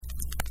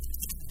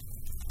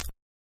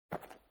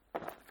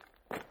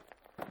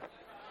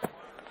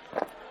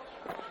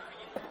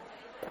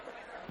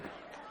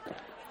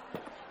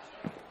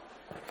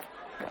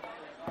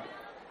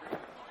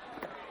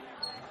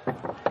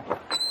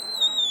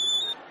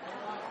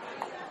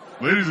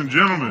Ladies and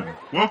gentlemen,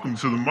 welcome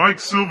to the Mike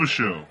Silva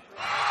Show.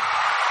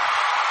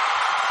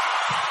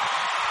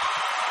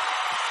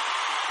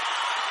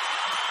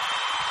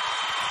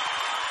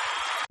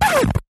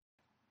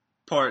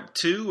 Part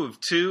 2 of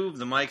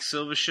the Mike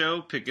Silva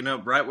Show, picking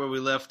up right where we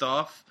left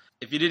off.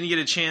 If you didn't get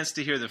a chance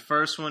to hear the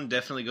first one,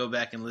 definitely go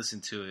back and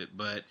listen to it.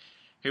 But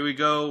here we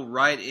go,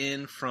 right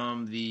in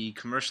from the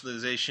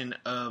commercialization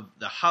of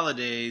the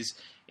holidays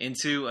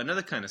into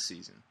another kind of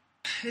season.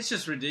 It's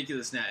just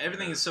ridiculous now.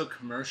 Everything is so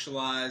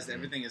commercialized.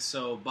 Everything is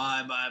so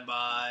buy,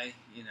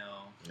 you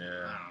know. Yeah.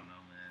 I don't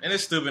know, man. And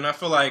it's stupid. And I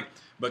feel like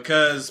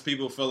because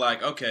people feel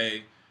like,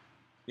 okay,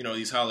 you know,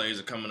 these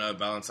holidays are coming up,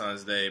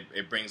 Valentine's Day,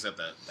 it brings up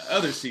the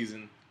other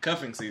season,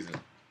 cuffing season.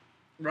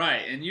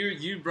 Right, and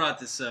you brought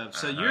this up.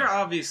 So you're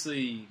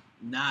obviously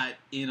not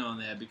in on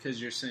that because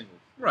you're single.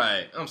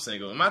 Right, I'm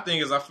single. And my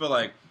thing is, I feel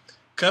like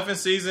cuffing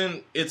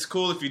season, it's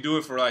cool if you do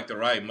it for, like, the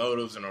right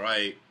motives and the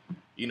right,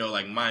 you know,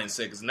 like,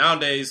 mindset. Because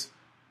nowadays,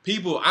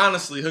 people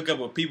honestly hook up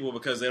with people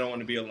because they don't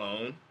want to be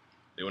alone.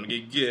 They want to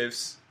get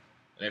gifts.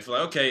 And they feel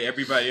like, okay,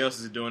 everybody else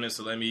is doing it,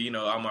 so let me, you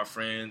know, all my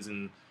friends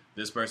and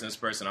this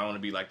person, I want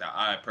to be like the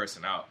odd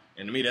person out.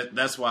 And to me,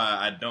 that's why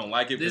I don't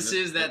like it. This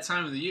is that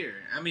time of the year.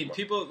 I mean,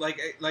 people, like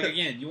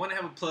again, you want to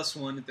have a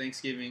 +1 at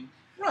Thanksgiving.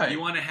 Right.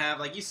 You want to have,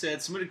 like you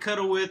said, somebody to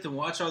cuddle with and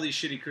watch all these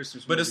shitty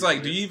Christmas movies. But it's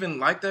like, do you even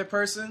like that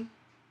person?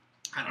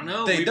 I don't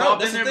know. We've all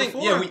been been there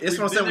before. Yeah, it's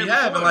what I'm saying. We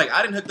have. And, before. like,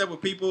 I didn't hook up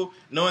with people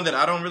knowing that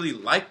I don't really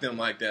like them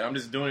like that. I'm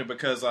just doing it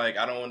because, like,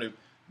 I don't want to,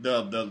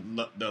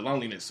 the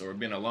loneliness or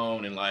being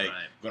alone and, like,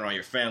 going around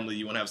your family.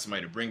 You want to have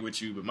somebody to bring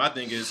with you. But my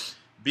thing is,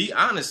 be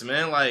honest,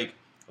 man. Like,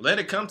 let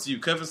it come to you,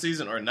 cuffing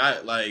season or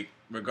not. Like,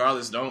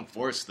 regardless, don't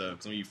force stuff.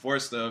 Because when you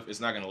force stuff,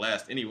 it's not going to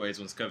last anyways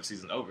once cuffing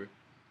season's over.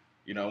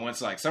 You know,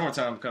 once, like,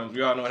 summertime comes,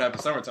 we all know what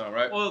happens summertime,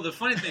 right? Well, the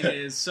funny thing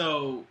is,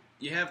 so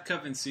you have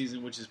cuffing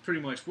season, which is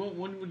pretty much,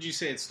 when would you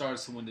say it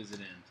starts and when does it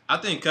end? I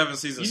think cuffing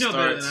season starts... You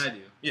know better than I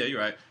do. Yeah, you're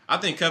right. I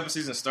think cuffing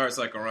season starts,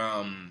 like,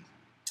 around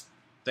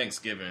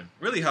Thanksgiving.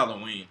 Really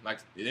Halloween. Like,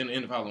 the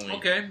end of Halloween.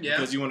 Okay, yeah.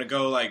 Because you want to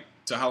go, like,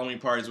 to Halloween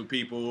parties with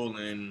people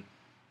and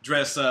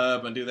dress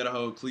up and do that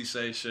whole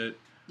cliche shit.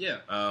 Yeah.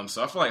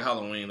 So I feel like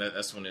Halloween,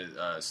 that's when it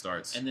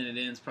starts. And then it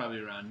ends probably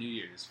around New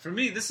Year's. For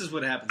me, this is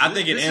what happens. I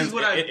think it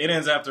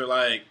ends after,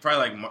 like,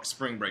 probably, like,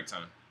 spring break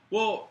time.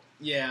 Well,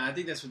 yeah, I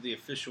think that's what the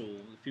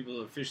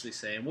people officially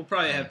say. And we'll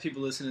probably have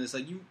people listening to this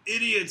like, you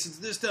idiots, it's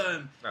this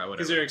time.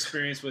 Because they're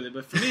experienced with it.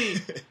 But for me,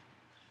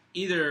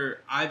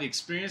 either I've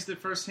experienced it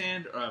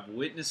firsthand or I've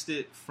witnessed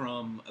it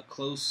from a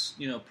close,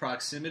 you know,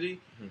 proximity.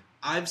 Mm-hmm.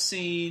 I've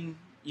seen,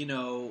 you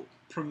know,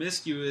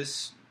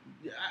 promiscuous,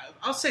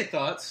 I'll say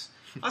thoughts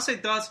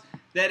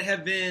that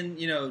have been,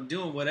 you know,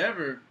 doing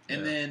whatever,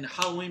 and then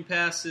Halloween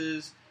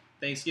passes,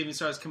 Thanksgiving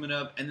starts coming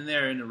up, and then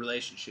they're in a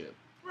relationship.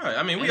 Right.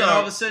 I mean, all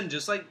of a sudden,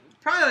 just like,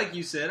 probably like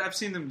you said, I've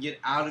seen them get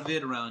out of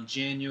it around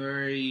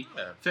January,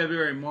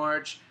 February,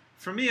 March.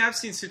 For me, I've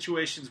seen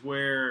situations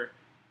where,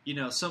 you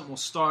know, something will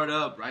start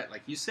up, right,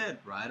 like you said,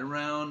 right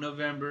around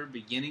November,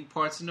 beginning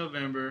parts of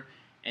November,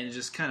 and it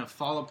just kind of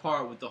fall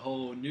apart with the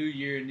whole New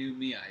Year, New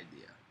Me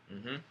idea.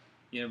 Mm-hmm.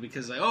 You know,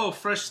 because like, oh,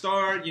 fresh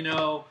start, you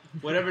know,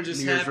 whatever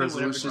just happened,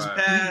 whatever just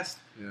passed.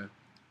 Yeah.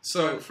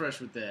 So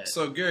fresh with that.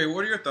 So, Gary,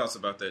 what are your thoughts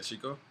about that,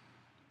 Chico?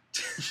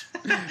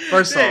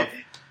 First off,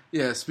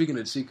 yeah, speaking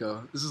of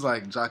Chico, this is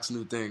like Joc's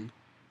new thing,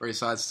 where he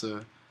decides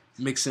to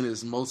mix in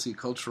his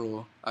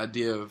multicultural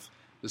idea of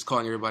just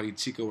calling everybody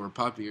Chico or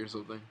Papi or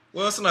something.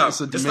 Well, it's not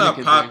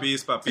Papi,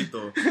 it's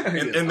Papito.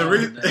 And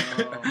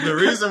the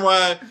reason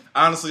why,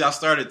 honestly, I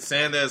started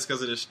saying that is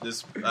because of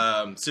this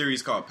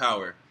series called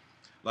Power.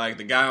 Like,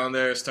 the guy on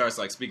there starts,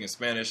 like, speaking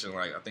Spanish, and,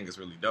 like, I think it's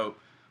really dope.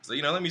 So,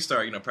 you know, let me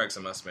start, you know,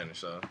 practicing my Spanish.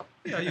 So,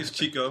 yeah, I use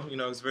Chico. You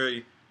know, it's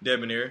very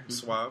debonair,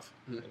 suave,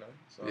 you know.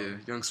 So. Yeah,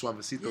 young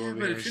suavecito over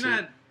but here. But if you're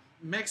not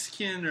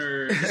Mexican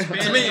or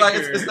Hispanic, to me, like,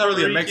 it's not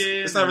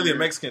really a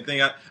Mexican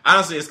thing.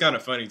 Honestly, it's kind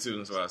of funny, too.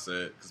 That's what I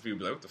said. Because people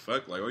be like, what the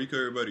fuck? Like, you call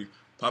everybody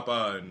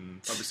Papa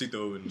and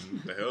Papacito and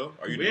the hell?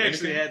 Are you We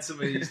actually had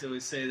somebody who used to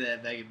always say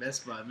that back at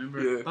Best Buy. Remember?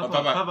 Yeah.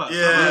 Papa.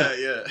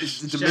 Yeah.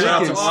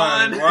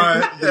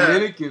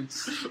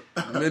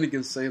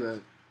 Dominicans say that.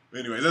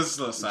 Anyway, that's a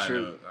little side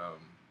note.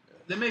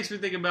 That makes me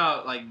think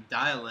about, like,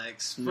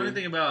 dialects. Funny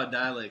thing about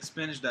dialect,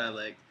 Spanish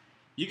dialect,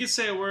 you could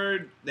say a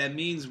word that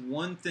means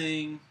one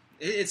thing.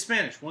 It's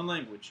Spanish, one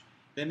language.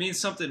 That means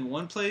something in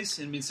one place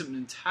and means something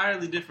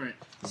entirely different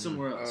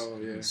somewhere else. Oh,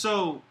 yeah.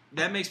 So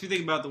that makes me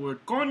think about the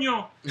word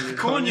coño.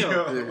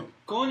 Coño.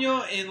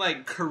 Coño in,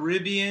 like,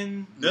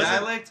 Caribbean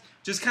dialect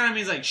just kind of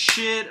means, like,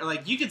 shit. Or,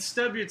 like, you could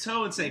stub your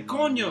toe and say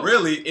coño.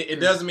 Really? It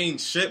does mean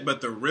shit,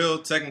 but the real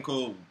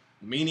technical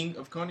meaning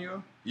of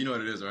coño? You know what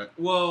it is, right?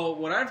 Well,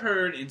 what I've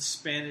heard in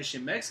Spanish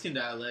and Mexican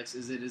dialects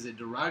is it is a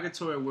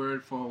derogatory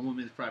word for a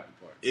woman's private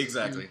part.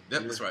 Exactly.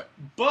 That's right.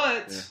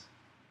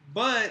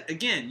 But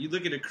again, you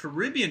look at a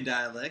Caribbean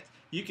dialect,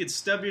 you could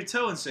stub your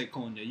toe and say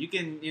coño. You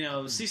can, you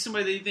know, see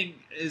somebody that you think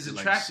is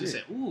attractive and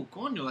say, ooh,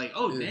 coño, like,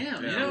 oh,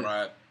 damn, you know?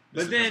 Right.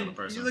 But then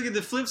you look at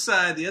the flip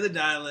side, the other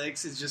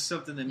dialects, it's just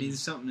something that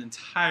means something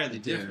entirely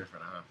different.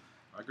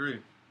 I agree.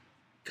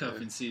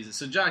 cuffing season.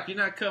 So, Jock, you're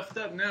not cuffed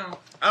up now.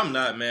 I'm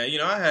not, man.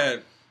 I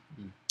had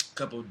a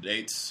couple of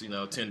dates,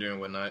 Tinder and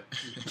whatnot.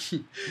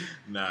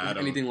 Nah, I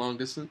don't. Anything long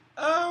distance?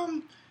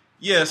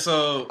 Yeah.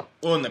 So,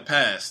 in the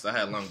past, I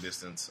had long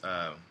distance.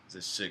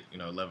 This chick,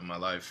 love of my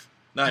life.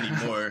 Not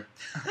anymore.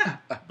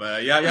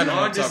 But y'all know what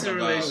I'm talking about.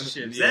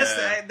 Relationships.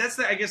 Yeah. That's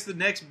I guess the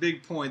next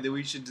big point that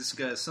we should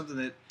discuss. Something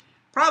that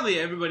probably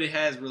everybody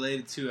has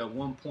related to at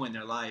one point in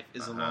their life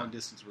is a long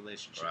distance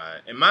relationship.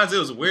 Right. And mine, it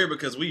was weird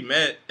because we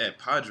met at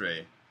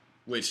Padre,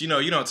 which you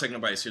don't take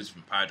nobody serious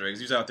from Padre because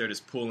he's out there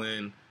just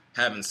pulling,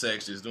 having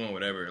sex, just doing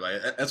whatever.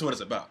 Like that's what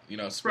it's about.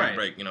 Spring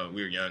break. We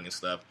were young and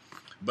stuff.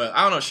 But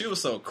I don't know. She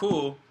was so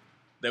cool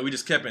that we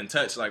just kept in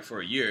touch like for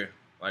a year.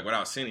 Like,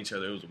 without seeing each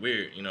other, it was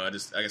weird. I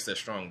guess that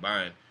strong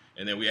bind.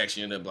 And then we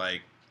actually ended up,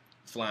 like,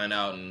 flying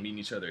out and meeting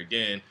each other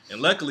again.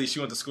 And luckily, she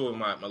went to school with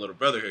my little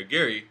brother here,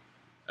 Gerry,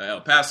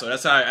 El Paso.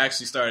 That's how I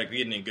actually started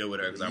getting in good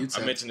with her. Because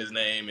I mentioned his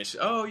name. And she,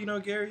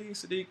 Gerry,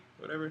 Sadiq,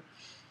 whatever.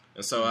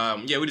 And so,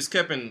 we just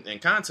kept in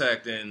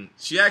contact. And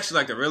she actually,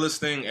 like, the realest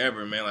thing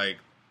ever, man. Like,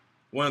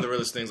 one of the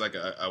realest things, like,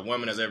 a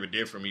woman has ever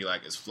did for me,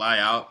 like, is fly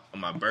out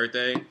on my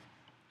birthday.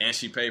 And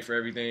she paid for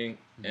everything,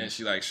 and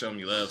she, like, showed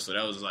me love. So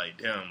that was,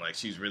 like, damn, like,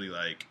 she's really,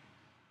 like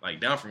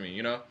down for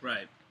me,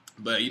 Right.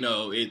 But,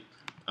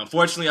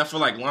 unfortunately, I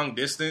feel like long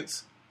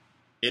distance,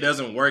 it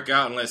doesn't work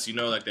out unless,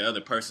 like, the other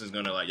person's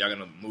going to, like, y'all going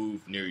to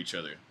move near each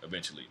other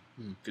eventually.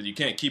 Because you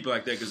can't keep it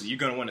like that because you're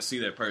going to want to see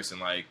that person,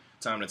 like,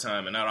 time to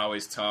time and not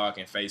always talk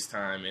and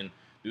FaceTime and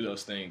do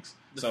those things.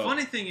 The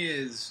funny thing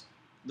is,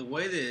 the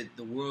way that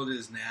the world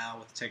is now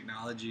with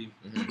technology,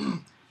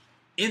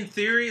 in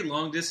theory,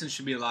 long distance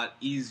should be a lot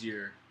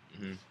easier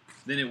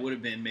than it would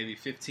have been maybe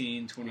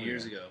 15, 20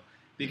 years ago.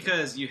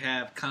 Because you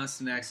have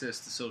constant access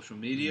to social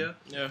media.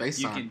 Yeah.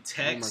 You can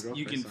text.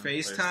 You can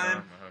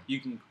FaceTime. You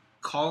can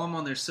call them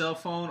on their cell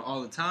phone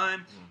all the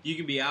time. You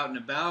can be out and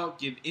about.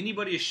 Give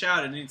anybody a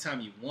shout at any time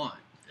you want.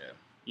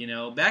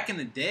 Yeah. Back in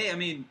the day, I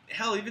mean,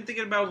 hell, even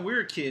thinking about when we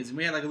were kids and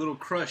we had like a little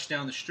crush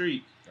down the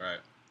street. Right.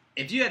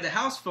 If you had the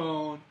house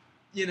phone,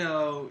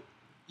 you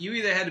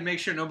either had to make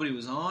sure nobody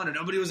was on or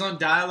nobody was on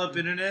dial-up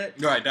internet.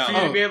 Right, for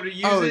you to be able to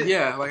use it. Oh,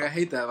 yeah. Like, I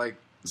hate that. Like,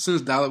 as soon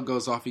as dial-up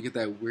goes off, you get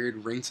that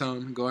weird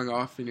ringtone going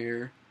off in your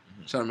ear,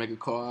 trying to make a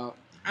call out.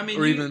 I mean,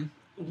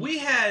 we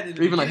had...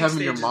 Or even, like,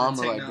 having your mom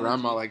or, like,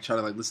 grandma, like, try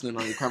to, like, listen in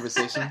on your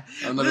conversation.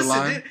 Another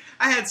line.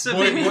 I had some...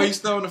 Boy, you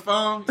still on the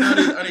phone?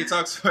 I need to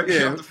talk to her.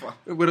 Yeah, the phone.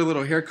 With her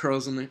little hair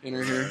curls in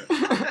her hair.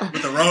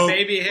 With the robe.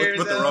 Baby hairs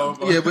with the robe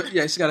on.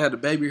 Yeah, she got to have the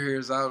baby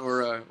hairs out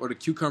or the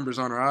cucumbers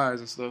on her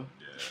eyes and stuff.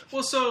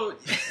 Well, so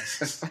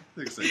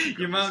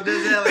your mom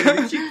does that, like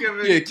the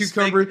cucumber. Yeah,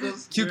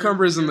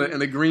 cucumbers in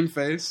the green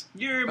face.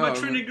 You're my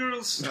Trinity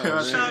girls.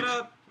 Shout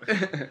out,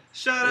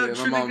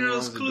 Trinity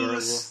girls,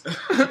 clueless.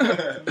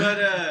 But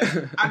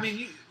I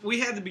mean,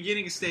 we had the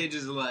beginning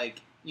stages of like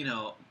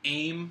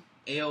AIM,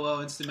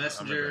 AOL, Instant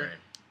Messenger.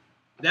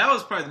 That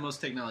was probably the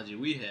most technology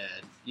we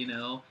had. Then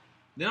all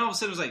of a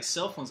sudden it was like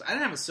cell phones. I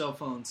didn't have a cell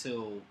phone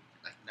until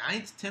like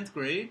 9th, 10th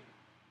grade.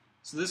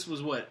 So this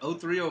was what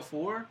 03,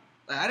 04.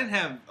 I didn't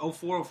have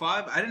 04,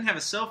 05. I didn't have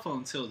a cell phone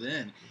until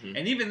then.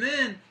 And even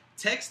then,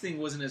 texting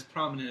wasn't as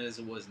prominent as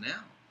it was now.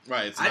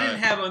 Right. I didn't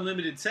have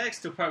unlimited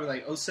text till probably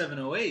like 07,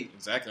 08.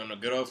 Exactly. On a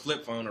good old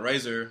flip phone, a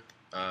Razor.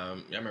 I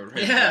remember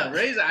Razor. Yeah,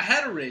 Razor. I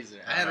had a Razor.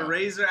 I had a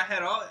Razor. I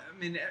had all... I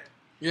mean...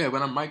 Yeah,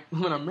 when I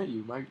met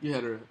you, Mike, you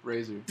had a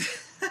Razor.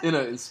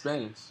 in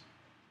Spanish.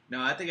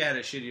 No, I think I had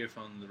a shittier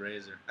phone than the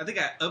Razor. I think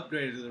I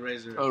upgraded to the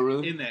Razor. Oh,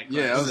 really? In that class.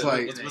 Yeah, I was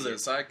like... Was it a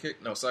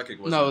Sidekick? No, Sidekick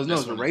wasn't. No, it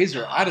was a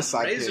Razor. I had a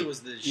Sidekick. Razor was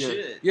the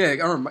shit. Yeah, I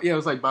remember. Yeah, it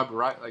was like by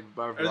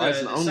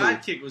Verizon only. The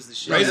Sidekick was the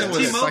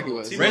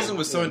shit. Razor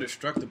was so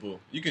indestructible.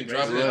 You can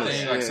drop that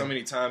thing like so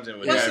many times and it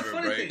would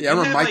never break. Yeah, I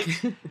remember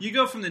Mike. You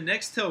go from the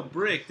Nextel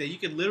brick that you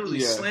could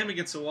literally slam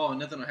against a wall and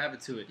nothing will happen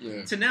to it.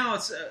 Yeah. To now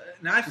it's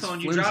an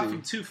iPhone. You drop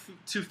from 2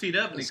 feet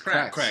up and it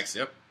cracks. Cracks.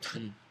 Yep.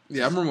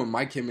 Yeah, I remember when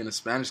Mike came into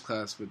Spanish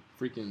class with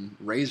freaking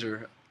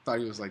Razor. I thought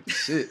he was like the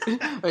shit.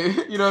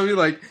 Like, you know what I mean?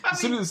 Like, as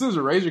soon as the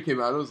Razor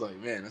came out, it was like,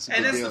 man, that's a good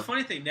deal. And that's the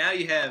funny thing. Now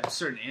you have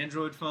certain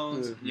Android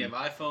phones. You have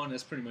iPhone.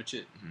 That's pretty much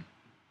it.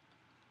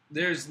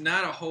 There's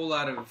not a whole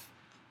lot of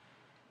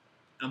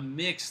a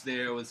mix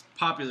there with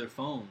popular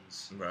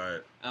phones.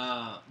 Right.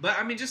 But,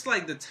 I mean, just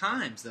like the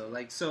times, though.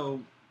 Like, so,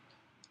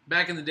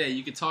 back in the day,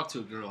 you could talk to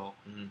a girl,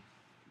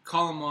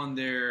 call them on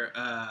their...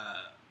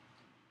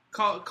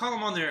 Call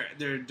them on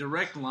their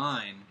direct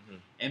line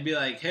and be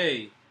like,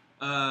 hey,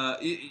 and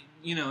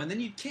then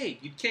you'd cake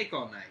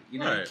all night.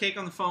 You'd cake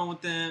on the phone with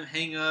them,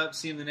 hang up,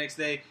 see them the next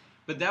day.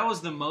 But that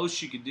was the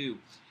most you could do.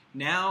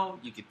 Now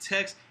you could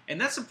text,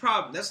 and that's the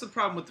problem. That's the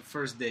problem with the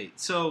first date.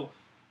 So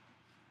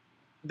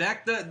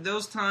back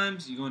those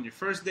times, you go on your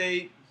first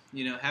date,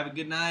 have a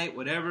good night,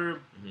 whatever.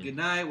 Good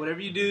night, whatever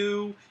you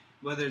do,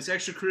 whether it's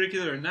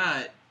extracurricular or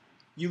not,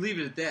 you leave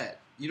it at that.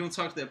 You don't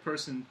talk to that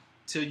person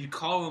till you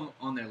call them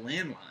on their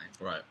landline.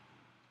 Right.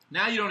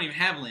 Now you don't even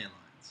have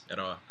landlines at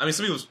all. I mean,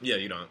 some people,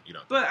 you don't.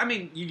 But I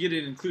mean, you get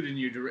it included in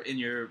your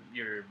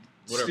whatever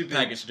stupid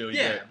package deal.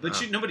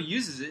 But nobody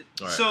uses it.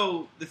 Right.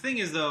 So the thing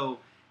is, though,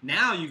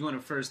 Now you go on a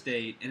first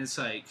date, and it's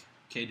like,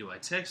 okay, do I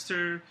text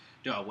her?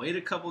 Do I wait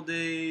a couple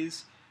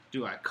days?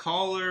 Do I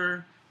call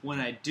her? When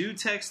I do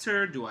text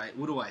her,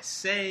 what do I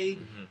say?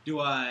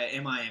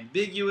 Am I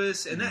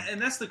ambiguous? And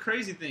that's the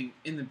crazy thing.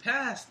 In the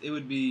past, it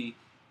would be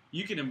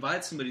you can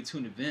invite somebody to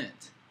an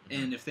event,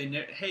 and if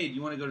hey, do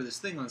you want to go to this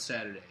thing on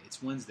Saturday?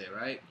 It's Wednesday,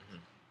 right?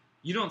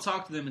 You don't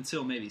talk to them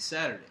until maybe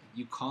Saturday.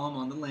 You call them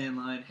on the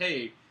landline.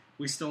 Hey,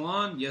 we still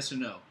on? Yes or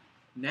no?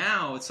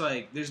 Now it's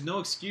like there's no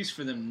excuse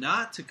for them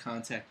not to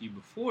contact you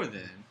before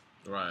then.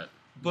 Right.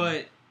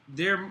 But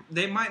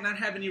they might not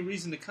have any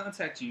reason to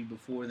contact you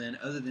before then,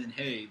 other than,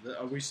 hey,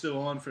 are we still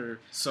on for?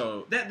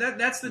 So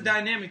that's the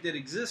dynamic that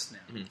exists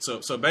now.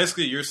 So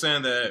basically, you're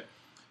saying that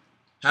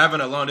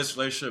having a long distance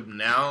relationship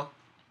now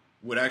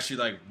would actually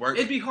like work.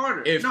 It'd be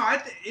harder.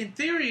 In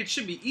theory, it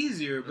should be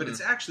easier, but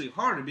it's actually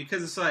harder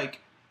because it's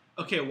like,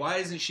 okay, why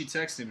isn't she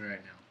texting me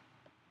right now?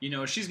 You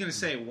know, she's going to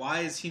say, why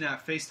is he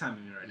not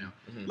FaceTiming me right now?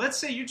 Let's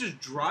say you're just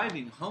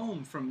driving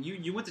home from,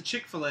 you went to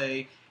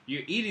Chick-fil-A,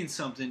 you're eating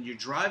something, you're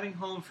driving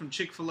home from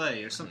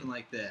Chick-fil-A or something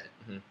like that,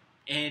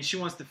 and she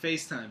wants to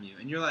FaceTime you.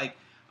 And you're like,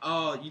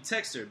 oh, you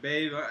text her,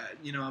 babe,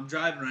 I'm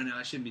driving right now,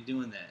 I shouldn't be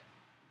doing that.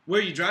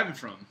 Where are you driving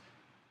from?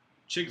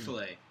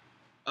 Chick-fil-A.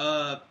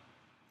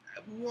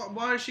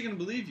 Why is she going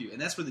to believe you?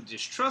 And that's where the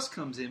distrust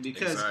comes in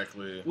because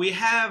we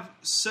have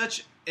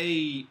such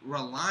a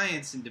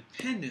reliance and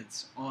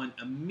dependence on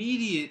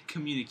immediate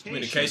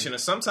communication.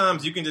 And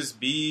sometimes you can just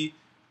be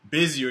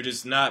busy or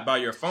just not by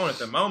your phone at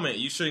the moment.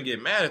 You shouldn't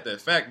get mad at that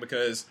fact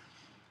because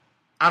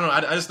I don't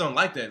know. I just don't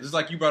like that. It's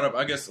like you brought up,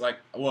 I guess, a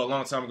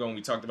long time ago when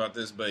we talked about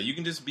this, but you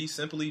can just be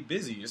simply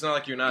busy. It's not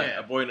like you're not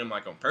avoiding them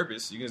like on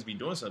purpose. You can just be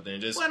doing something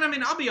and just. Well, I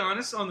mean, I'll be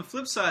honest. On the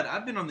flip side,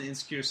 I've been on the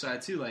insecure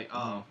side too. Like,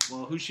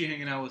 well, who's she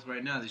hanging out with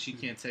right now that she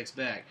can't text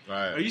back?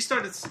 Right. Or you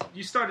start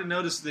to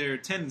notice their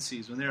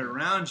tendencies when they're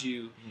around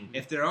you.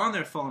 If they're on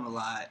their phone a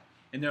lot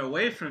and they're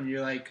away from you,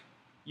 you're like,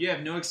 you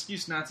have no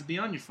excuse not to be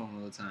on your phone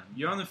all the time.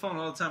 You're on the phone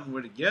all the time when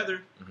we're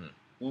together.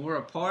 When we're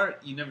apart,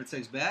 you never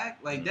text back.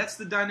 Like, that's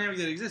the dynamic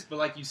that exists. But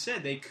like you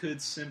said, they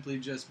could simply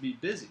just be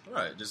busy.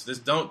 Right.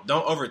 Just don't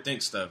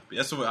overthink stuff.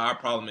 That's what our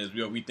problem is.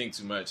 We think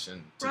too much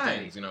and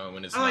things,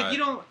 when it's not. Like, you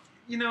don't,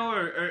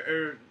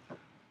 or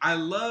I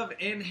love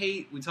and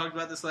hate, we talked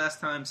about this last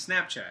time,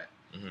 Snapchat.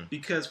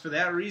 Because for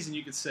that reason,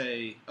 you could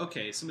say,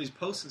 okay, somebody's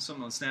posting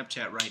something on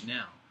Snapchat right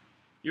now.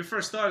 Your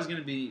first thought is going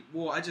to be,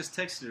 well, I just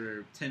texted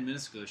her 10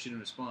 minutes ago. She didn't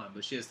respond,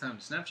 but she has time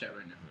to Snapchat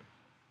right now.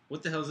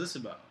 What the hell is this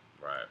about?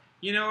 Right.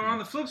 And on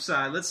the flip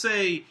side, let's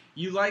say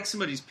you like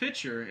somebody's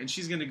picture, and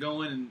she's going to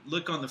go in and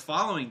look on the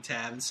following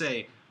tab and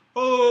say,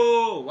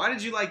 oh, why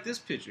did you like this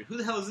picture? Who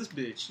the hell is this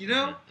bitch?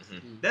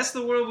 That's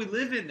the world we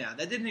live in now.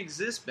 That didn't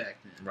exist back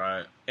then.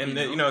 Right. And,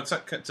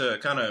 to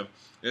kind of,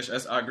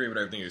 I agree with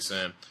everything you're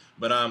saying.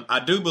 But I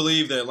do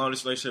believe that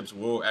long-distance relationships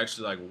will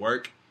actually,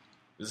 work.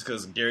 Just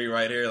because Gerry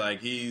right here,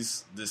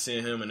 he's just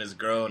seeing him and his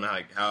girl and,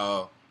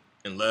 how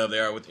in love they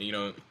are with,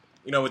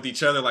 with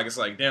each other, it's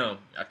damn,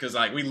 because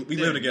we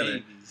live together.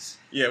 Navies.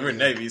 Yeah, we're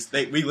navies.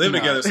 We live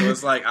together, so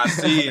it's I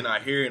see and I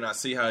hear and I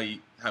see how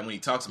when he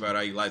talks about it,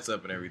 how he lights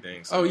up and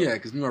everything. So. Oh yeah,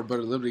 because me and my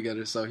brother live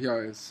together, so he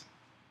always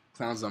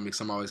clowns on me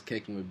because I'm always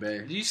caking with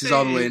Bae. She's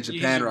all the way in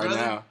Japan right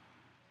now.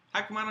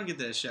 How come I don't get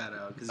that shout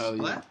out? Because it's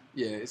black?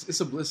 Yeah, it's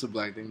a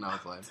black thing. No,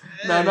 it's like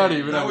no, not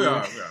even. No, we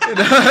are.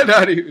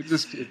 Not even.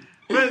 Just kidding.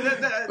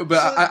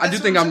 But I do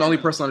think I'm the only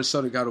person on the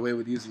show that got away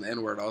with using the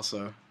N-word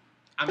also.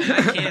 I mean,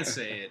 I can't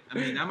say it. I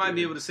mean, I might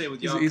be able to say it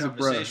with y'all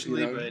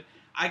conversationally, bro, but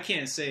I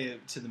can't say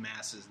it to the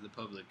masses, the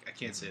public. I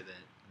can't say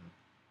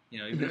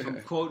that. Even if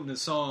I'm quoting a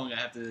song, I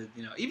have to,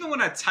 even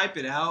when I type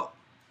it out,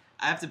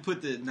 I have to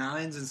put the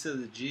 9s instead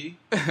of the G.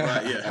 Right,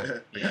 yeah.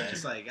 Yeah,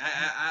 it's like,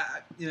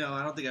 I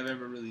don't think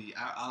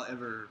I'll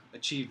ever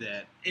achieve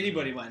that.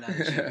 Anybody might not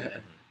achieve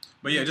that.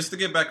 But yeah, just to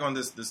get back on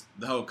the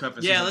whole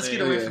cuffing. Yeah, let's get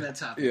away from that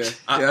topic. Yeah.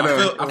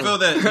 I feel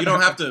that you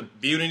don't have to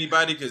be with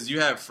anybody because you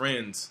have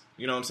friends.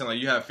 You know what I'm saying?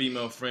 You have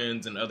female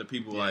friends and other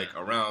people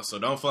around, so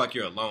don't feel like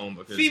you're alone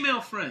because female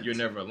friends. You're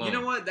never alone. You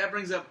know what? That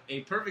brings up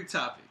a perfect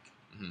topic.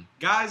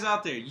 Guys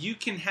out there, you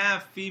can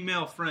have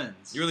female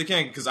friends. You really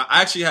can because I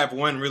actually have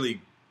one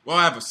really. Well,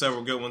 I have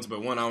several good ones,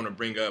 but one I want to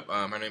bring up.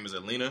 Her name is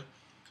Alina.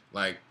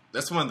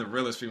 That's one of the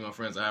realest female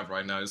friends I have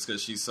right now, just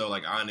because she's so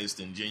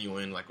honest and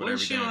genuine. Wasn't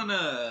she on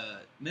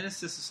Menace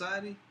to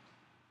Society?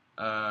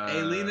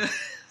 Alina.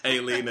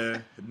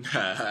 Alina.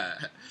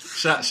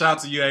 Shout out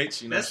to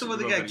UH. That's the one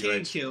that got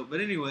Kane killed.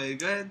 But anyway,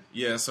 go ahead.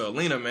 Yeah, so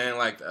Alina, man,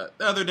 the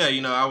other day,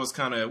 I was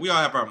we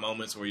all have our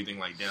moments where you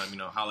think damn,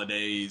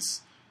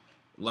 holidays,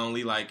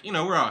 lonely,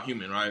 we're all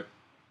human, right?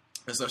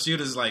 And so she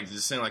was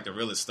just saying the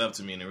realest stuff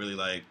to me, and it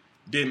really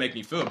did make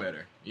me feel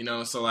better,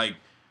 So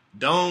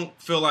don't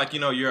feel like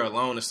you're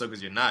alone and stuff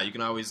because you're not. You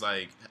can always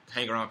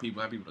hang around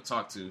people, have people to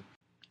talk to.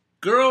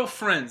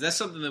 Girlfriends, that's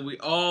something that we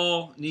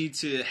all need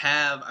to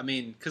have. I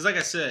mean, because like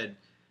I said,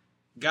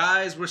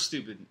 guys, we're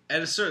stupid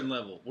at a certain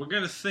level. We're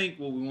going to think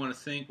what we want to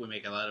think. We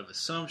make a lot of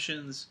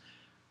assumptions.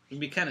 We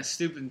can be kind of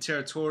stupid and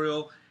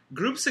territorial.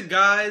 Groups of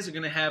guys are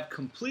going to have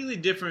completely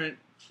different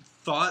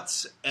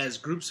thoughts as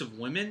groups of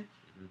women.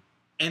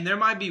 And there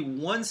might be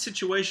one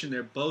situation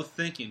they're both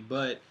thinking,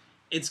 but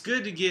it's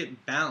good to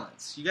get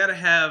balance. You got to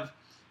have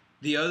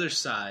the other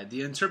side,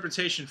 the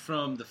interpretation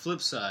from the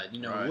flip side.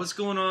 You know, what's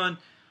going on?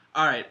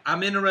 All right,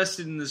 I'm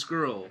interested in this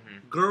girl.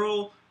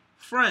 Girl,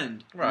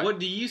 friend, what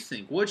do you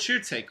think? What's your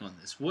take on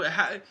this?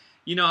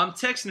 I'm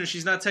texting her,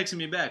 she's not texting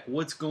me back.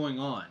 What's going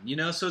on? You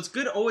know, so it's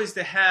good always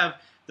to have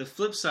the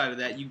flip side of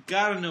that. You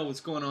got to know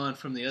what's going on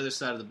from the other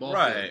side of the ball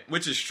field. Right,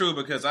 which is true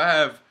because I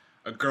have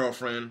a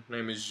girlfriend.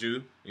 Name is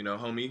Ju. You know,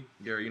 homie.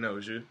 Gerry, you know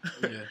Ju.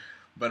 Yeah.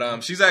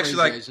 But she's actually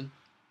like... Asian.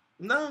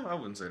 No, I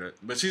wouldn't say that.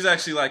 But she's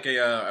actually like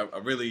a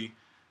really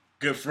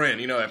good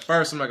friend. You know, at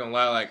first, I'm not going to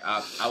lie, like,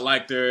 I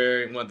liked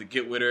her and wanted to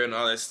get with her and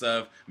all that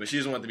stuff. But she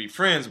just wanted to be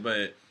friends.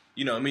 But,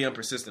 you know, me, I'm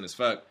persistent as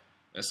fuck.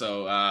 And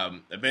so,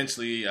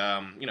 eventually,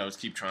 just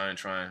keep trying,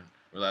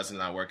 realizing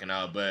it's not working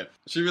out. But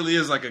she really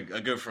is like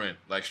a good friend,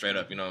 like, straight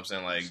up, you know what I'm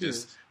saying? Like,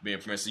 just being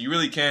friends. So you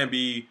really can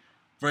be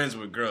friends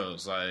with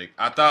girls. Like,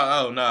 I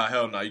thought, oh, nah,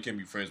 hell no, you can't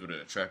be friends with an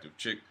attractive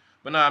chick.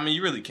 But no, I mean,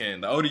 you really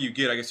can. The older you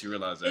get, I guess you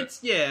realize that.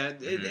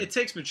 It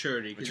takes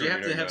maturity because you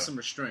have to have some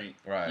restraint.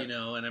 Right. You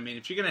know, and I mean,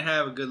 if you're going to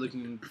have a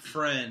good-looking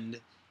friend,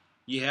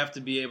 you have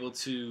to be able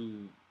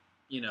to,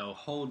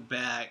 hold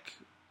back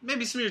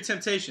maybe some of your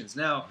temptations.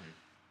 Now,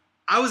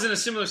 I was in a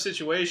similar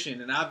situation,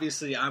 and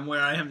obviously I'm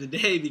where I am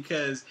today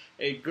because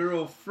a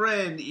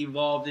girlfriend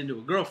evolved into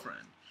a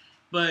girlfriend.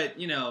 But,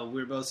 we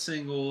were both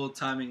single.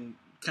 Timing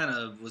kind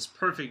of was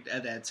perfect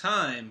at that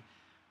time.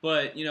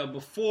 But,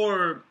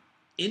 before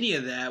any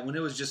of that, when it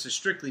was just a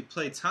strictly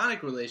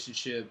platonic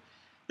relationship,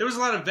 there was a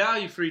lot of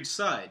value for each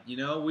side.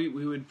 We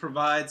would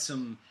provide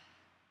some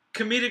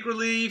comedic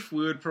relief.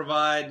 We would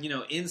provide,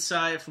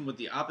 insight from what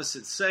the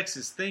opposite sex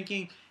is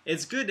thinking.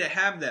 It's good to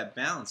have that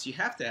balance. You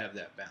have to have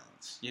that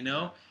balance,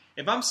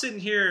 If I'm sitting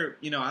here,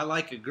 I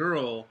like a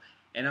girl,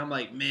 and I'm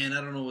like, man,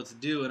 I don't know what to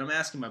do, and I'm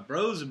asking my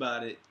bros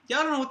about it,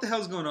 y'all don't know what the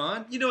hell's going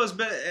on.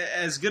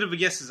 As good of a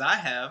guess as I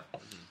have.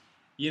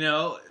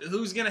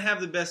 Who's going to have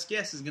the best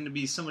guess is going to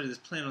be somebody that's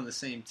playing on the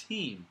same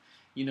team.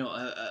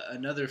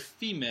 Another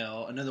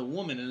female, another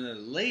woman, another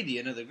lady,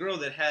 another girl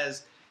that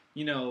has,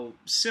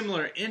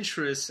 similar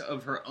interests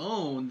of her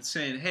own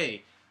saying,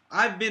 hey,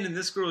 I've been in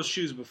this girl's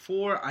shoes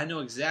before. I know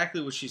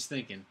exactly what she's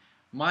thinking.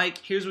 Mike,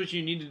 here's what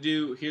you need to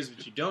do. Here's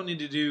what you don't need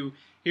to do.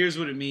 Here's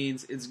what it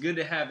means. It's good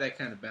to have that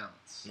kind of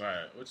balance.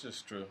 Right, which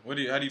is true. How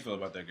do you feel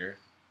about that, Gerry?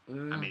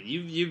 I mean,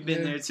 you've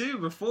been there too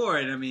before,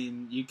 and I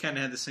mean, you kind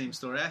of had the same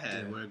story I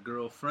had, where a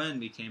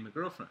girlfriend became a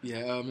girlfriend.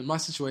 Yeah, in my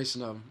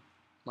situation,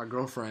 my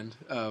girlfriend,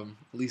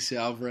 Alicia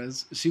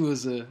Alvarez, she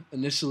was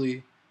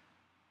initially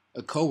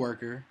a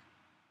coworker,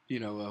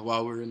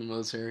 while we were in the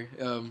military,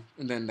 and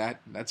then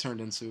that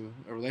turned into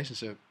a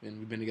relationship, and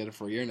we've been together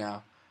for a year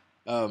now.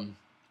 I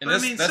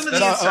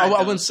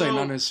wouldn't say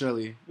not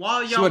necessarily.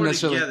 While y'all were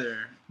together.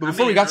 But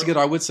before we got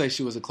together, I would say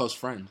she was a close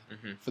friend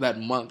for that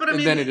month. And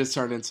then it just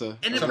turned into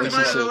a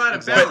relationship. A lot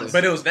of balance.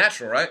 But it was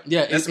natural, right?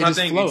 Yeah, that's my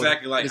thing. Flowed.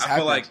 Exactly. Like, I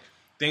feel like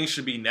things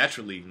should be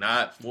naturally,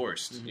 not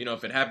forced. Mm-hmm.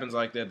 If it happens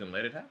like that, then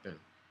let it happen.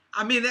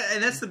 I mean,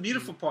 and that's the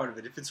beautiful part of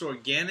it. If it's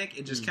organic,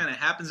 it just kind of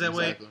happens that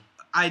way.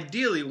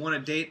 Ideally, want to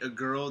date a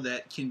girl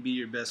that can be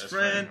your best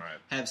friend,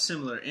 have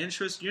similar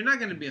interests. You're not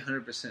going to be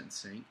 100% in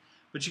sync,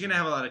 but you're going to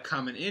have a lot of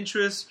common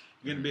interests.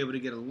 You're going to be able to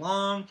get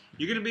along.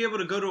 You're going to be able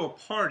to go to a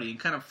party and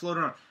kind of float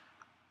around.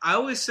 I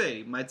always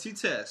say, my two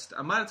tests,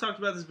 I might have talked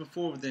about this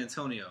before with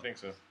Antonio. I think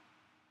so.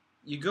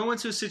 You go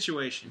into a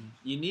situation,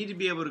 you need to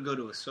be able to go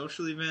to a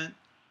social event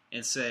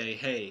and say,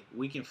 hey,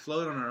 we can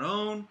float on our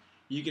own.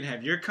 You can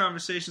have your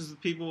conversations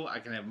with people. I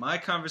can have my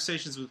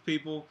conversations with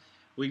people.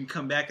 We can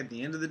come back at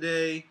the end of the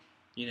day,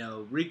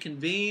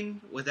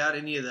 reconvene without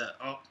any of the,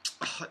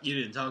 you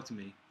didn't talk to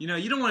me. You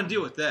don't want to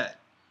deal with that.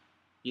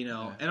 And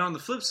on the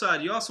flip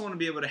side, you also want to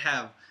be able to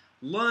have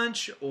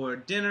lunch or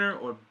dinner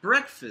or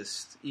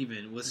breakfast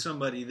even with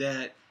somebody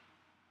that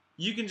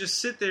you can just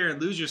sit there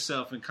and lose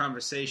yourself in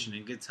conversation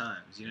and good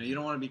times. You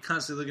don't want to be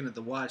constantly looking at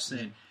the watch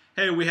saying,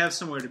 hey, we have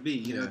somewhere to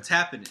be.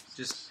 Tapping it.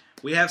 Just,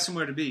 we have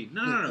somewhere to be.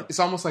 No. It's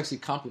almost like she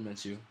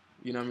compliments you.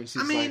 You know what I mean?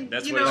 She's like,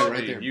 that's what it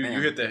should be. Right,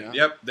 you hit that.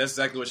 Yep, that's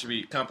exactly what should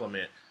be.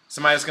 Compliment.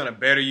 Somebody that's going to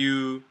better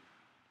you.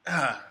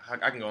 I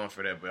can go on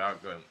for that, but I'll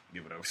go and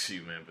give it over to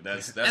you, man. But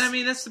that's and I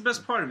mean, that's the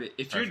best part of it.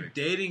 If you're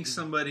dating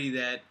somebody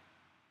that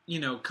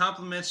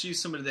compliments you,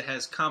 somebody that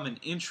has common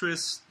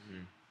interests.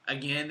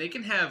 Again, they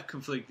can have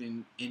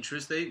conflicting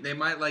interests. They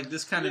might like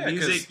this kind of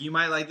music. You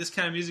might like this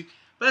kind of music.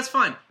 But that's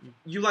fine.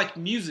 You like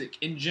music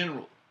in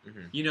general.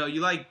 Mm-hmm.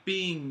 You like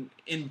being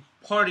in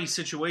party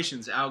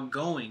situations,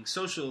 outgoing,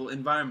 social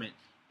environment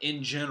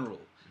in general.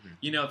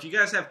 Mm-hmm. If you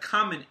guys have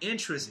common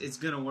interests, it's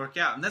going to work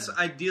out. And that's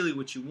ideally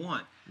what you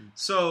want. Mm-hmm.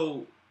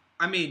 So,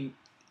 I mean...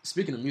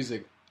 Speaking of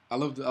music, I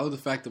love the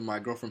fact that my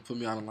girlfriend put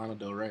me on Lana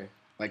Del Rey.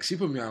 Like, she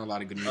put me on a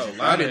lot of good music.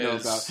 I didn't know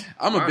about.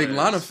 I'm a big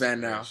Lana fan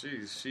now.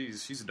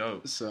 She's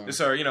dope. So it's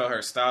her,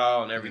 her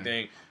style and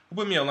everything. Who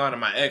put me on Lana?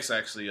 My ex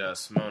actually,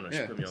 Simona. She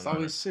put me on Lana.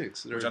 Always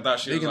six. Which I thought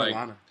she was like.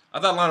 Lana. I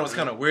thought Lana was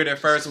kind of weird at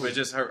first, but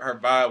just her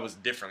vibe was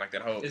different. Like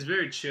that whole. It's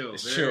very chill.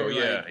 It's chill.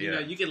 Yeah.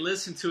 You can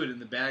listen to it in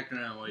the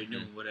background while you're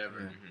doing whatever.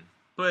 Mm-hmm.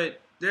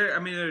 But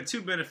there are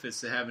two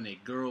benefits to having a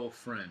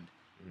girlfriend.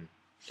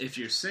 If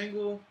you're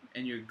single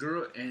and your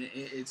girl, and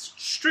it's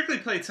strictly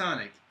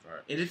platonic,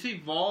 right. And if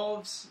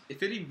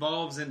it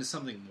evolves into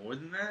something more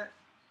than that,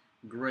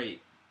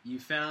 great. You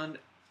found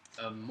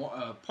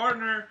a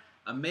partner,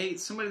 a mate,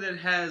 somebody that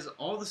has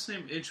all the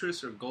same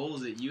interests or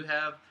goals that you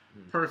have.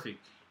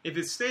 Perfect. If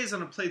it stays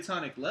on a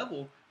platonic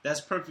level,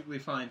 that's perfectly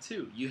fine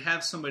too. You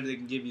have somebody that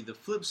can give you the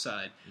flip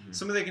side,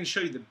 somebody that can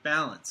show you the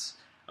balance.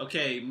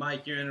 Okay,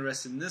 Mike, you're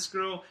interested in this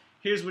girl.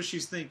 Here's what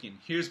she's thinking.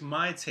 Here's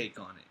my take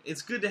on it.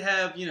 It's good to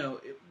have,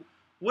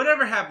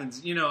 whatever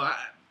happens,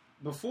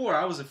 before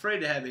I was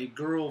afraid to have a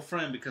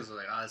girlfriend because I was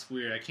like, oh, that's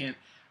weird. I can't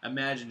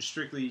imagine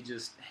strictly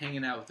just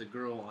hanging out with a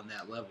girl on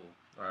that level.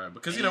 All right,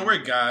 because, we're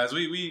guys.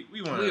 We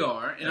want to. We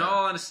are. In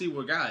all honesty,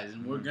 we're guys,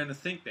 and we're going to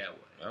think that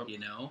way,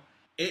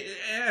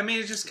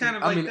 It's just kind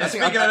of like... I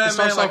think it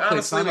starts off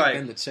platonic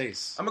in the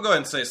chase. I'm going to go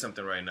ahead and say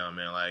something right now,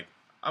 man. Like,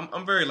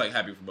 I'm very,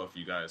 happy for both of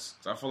you guys.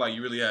 So I feel like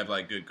you really have,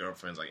 good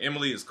girlfriends. Like,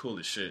 Emily is cool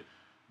as shit.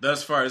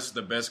 Thus far, this is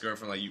the best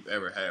girlfriend, you've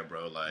ever had,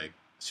 bro. Like,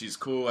 she's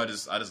cool. I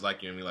just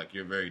like you, Emily. Like,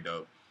 you're very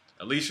dope.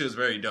 Alicia is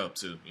very dope,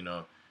 too,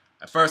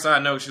 At first, I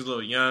know she's a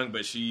little young,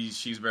 but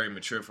she's very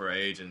mature for her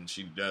age, and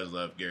she does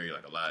love Gerry,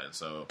 a lot. And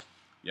so,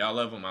 y'all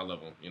love him. I love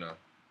him,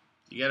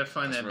 You got to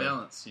find that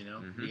balance,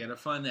 You got to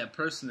find that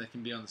person that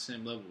can be on the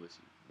same level with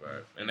you.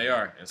 Right. And they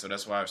are. And so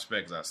that's why I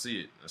respect, because I see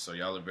it. And so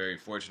y'all are very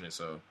fortunate,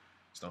 so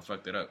just don't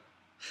fuck that up.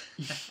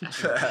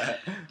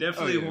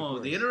 Definitely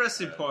won't. The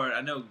interesting part, I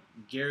know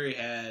Gerry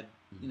had,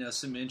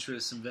 some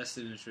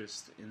vested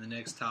interest in the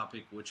next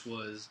topic, which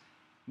was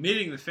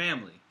meeting the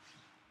family.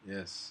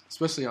 Yes,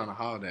 especially on a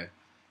holiday.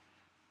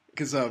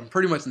 Because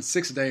pretty much in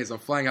 6 days, I'm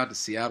flying out to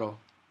Seattle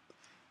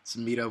to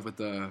meet up with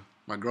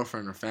my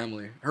girlfriend and her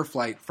family. Her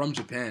flight from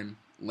Japan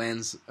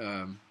lands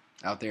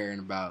out there in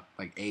about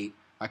 8.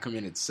 I come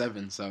in at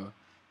 7, so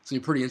it's going to be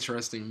pretty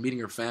interesting meeting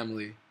her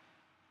family,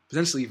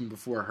 potentially even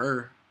before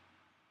her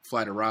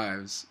flight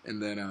arrives,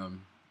 and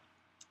then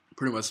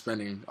pretty much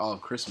spending all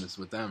of Christmas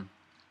with them.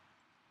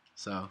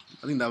 So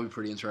I think that would be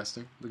pretty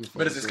interesting. Looking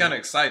forward but it's kind of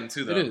exciting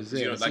too, though. It is,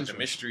 yeah. The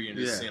mystery and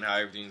just seeing how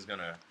everything's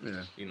gonna,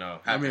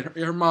 happen. I mean,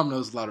 her mom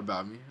knows a lot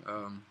about me.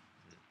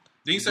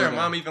 Did you say her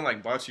mom even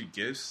bought you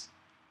gifts?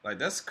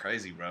 That's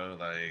crazy, bro.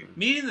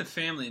 Meeting the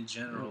family in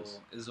general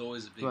is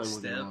always a big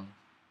step.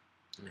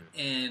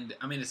 And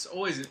it's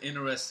always an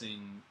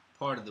interesting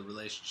part of the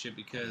relationship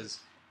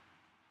because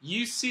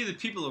you see the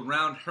people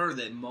around her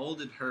that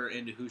molded her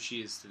into who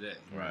she is today.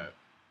 Right.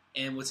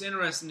 And what's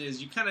interesting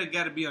is you kind of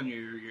got to be on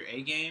your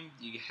A game.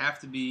 You have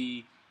to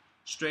be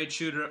straight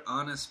shooter,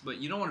 honest, but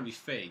you don't want to be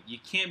fake. You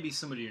can't be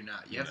somebody you're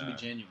not. You have to be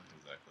genuine.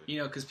 Exactly.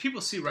 Because people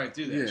see right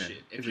through that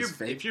shit. If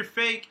you're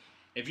fake,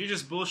 if you're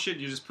just bullshit,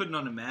 you're just putting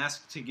on a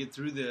mask to get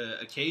through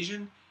the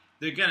occasion.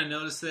 They're gonna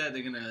notice that.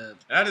 They're gonna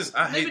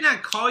maybe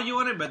not call you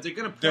on it, but they're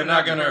gonna. They're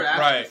not gonna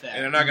and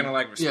they're not gonna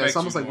respect. Yeah, it's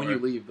almost you like when you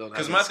leave.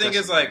 Because my thing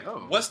is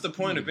what's the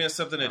point of being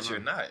something that you're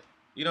not?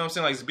 You know what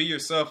I'm saying? Just be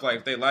yourself.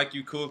 If they like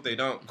you, cool. If they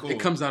don't, cool. It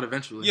comes out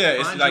eventually. Yeah,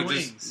 it's find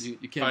just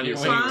you can't be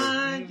yourself.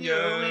 Find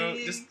your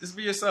wings. Just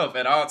be yourself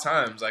at all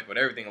times. With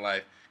everything in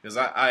life. Because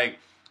I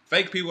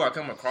fake people I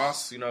come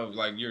across. You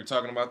were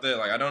talking about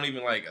that. I don't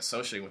even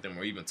associate with them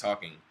or even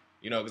talking.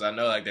 Because I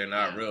know they're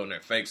not real and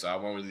they're fake, so I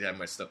won't really have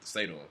much stuff to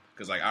say to them.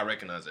 Because I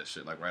recognize that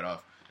shit right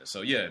off. And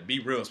so yeah, be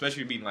real,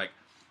 especially being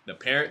the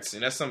parents,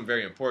 and that's something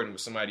very important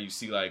with somebody you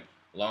see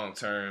long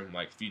term,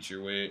 future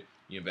with.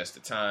 You invest the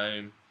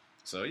time.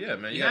 So yeah,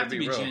 man, you have to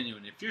be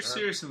genuine. If you're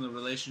serious in the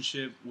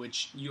relationship,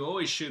 which you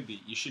always should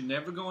be, you should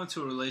never go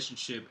into a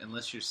relationship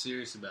unless you're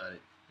serious about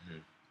it. Mm-hmm.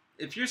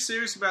 If you're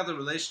serious about the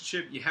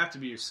relationship, you have to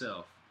be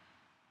yourself.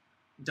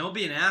 Don't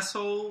be an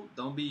asshole.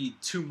 Don't be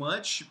too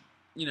much.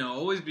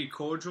 Always be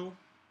cordial.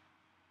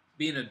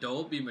 Be an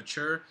adult. Be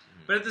mature.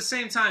 Mm-hmm. But at the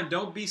same time,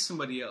 don't be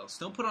somebody else.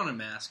 Don't put on a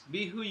mask.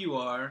 Be who you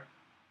are.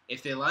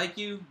 If they like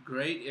you,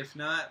 great. If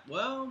not,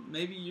 well,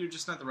 maybe you're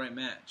just not the right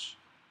match.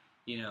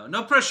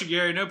 No pressure,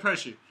 Gerry, no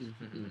pressure.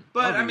 Mm-hmm.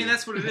 But,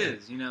 that's what it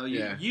is. You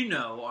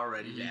know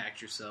already to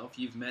act yourself.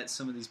 You've met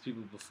some of these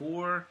people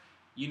before.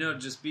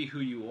 Just be who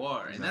you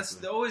are. And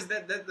that's always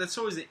that's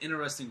always an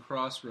interesting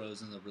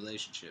crossroads in the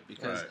relationship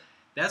because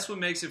that's what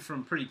makes it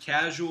from pretty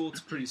casual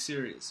to pretty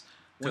serious.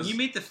 When you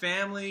meet the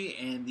family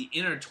and the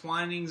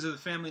intertwinings of the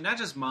family, not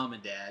just mom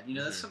and dad,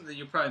 that's something that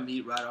you'll probably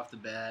meet right off the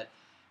bat,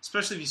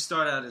 especially if you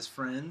start out as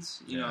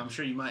friends. I'm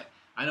sure you might...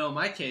 I know in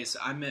my case,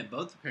 I met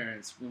both the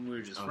parents when we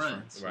were just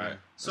friends. Right.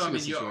 So,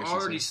 you're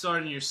already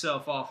starting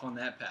yourself off on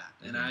that path.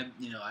 And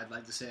I'd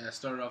like to say I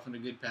started off on a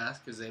good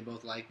path because they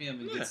both like me.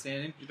 I'm in good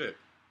standing. You did.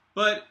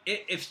 But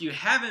if you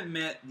haven't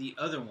met the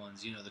other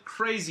ones, the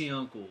crazy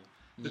uncle,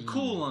 the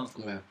cool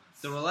uncle,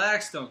 the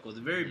relaxed uncle,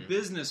 the very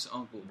business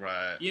uncle.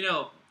 Right.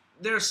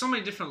 There are so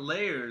many different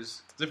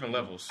layers. Different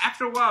levels.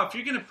 After a while, if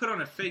you're going to put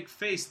on a fake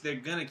face, they're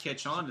going to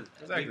catch on to that.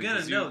 Exactly. They're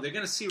going to know. They're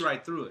going to see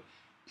right through it.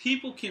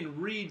 People can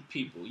read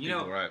people.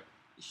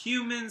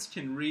 Humans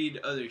can read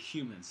other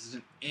humans. It's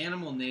an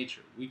animal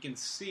nature. We can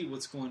see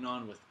what's going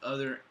on with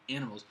other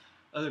animals.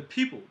 other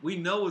people. We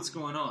know what's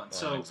going on.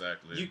 So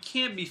exactly. You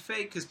can't be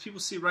fake because people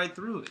see right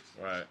through it.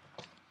 Right.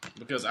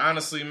 Because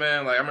honestly,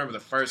 man, like I remember the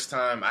first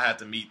time I had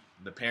to meet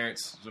the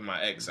parents with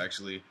my ex,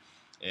 actually,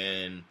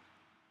 and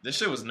this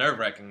shit was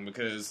nerve-wracking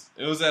because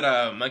it was at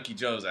Monkey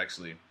Joe's,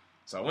 actually.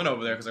 So I went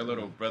over there because their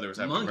little brother was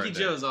having a birthday. Monkey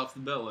Joe's off the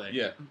Beltway.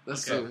 Yeah.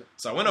 That's okay.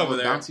 So I went over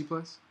there. Bouncy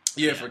place?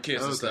 Yeah, for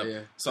kids and stuff.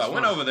 Yeah. So I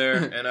went over there,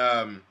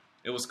 and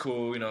it was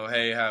cool,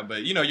 hey,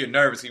 but, you're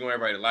nervous. You want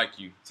everybody to like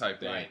you type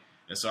thing. Right.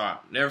 And so I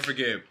never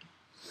forget,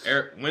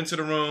 went to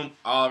the room,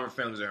 all of her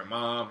family was there, her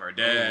mom, her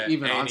dad.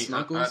 Even Annie, aunts and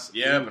uncles?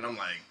 Yeah, but I'm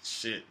like,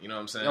 shit, you know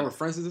what I'm saying? Y'all were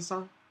friends at this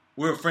time?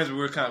 We were friends, but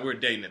we were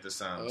dating at this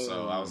time.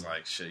 So I was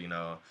like, shit,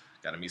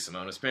 got to meet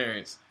Simona's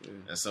parents. Yeah.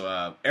 And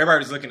so everybody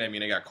was looking at me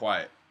and they got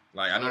quiet.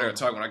 Like, I know they were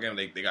talking when I got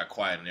them, they got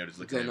quiet and they were just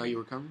looking at me. Did they know you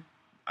were coming?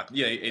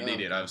 They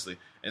did, obviously.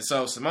 And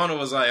so Simona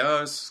was like,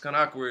 oh, it's kind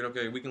of awkward.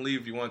 Okay, we can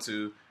leave if you want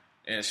to.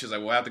 And she was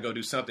like, well, I have to go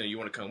do something. You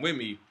want to come with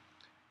me?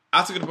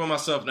 I took it upon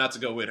myself not to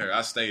go with her.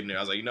 I stayed in there. I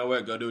was like, you know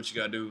what? Go do what you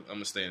got to do. I'm going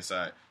to stay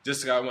inside.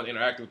 Just because I want to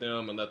interact with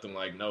them and let them,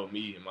 know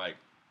me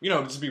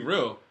and, just be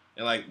real.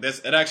 And,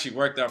 it actually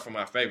worked out for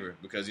my favor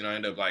because, I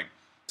ended up,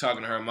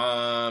 talking to her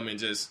mom and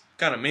just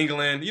kind of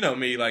mingling.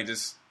 Me,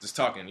 just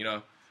talking,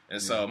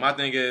 And so my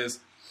thing is,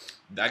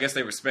 I guess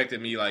they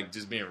respected me,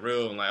 just being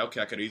real and,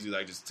 okay, I could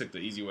easily, just took the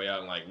easy way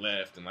out and,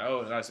 left and,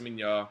 oh, nice meeting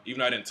y'all. Even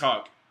though I didn't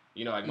talk,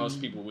 most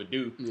people would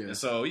do. Yeah. And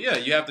so, yeah,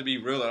 you have to be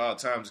real at all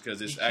times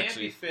because it's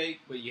actually... You can't be fake,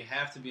 but you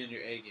have to be on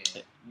your A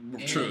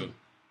game. True. And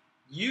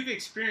you've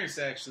experienced,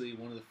 actually,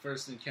 one of the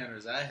first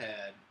encounters I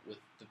had with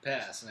the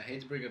past, and I hate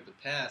to bring up the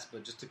past,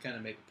 but just to kind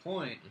of make a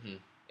point,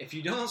 if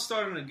you don't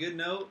start on a good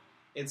note,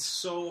 it's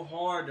so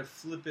hard to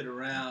flip it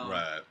around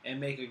and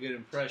make a good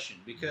impression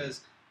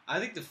because... I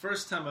think the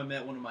first time I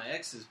met one of my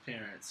ex's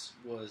parents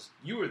was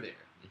you were there.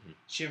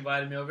 She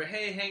invited me over.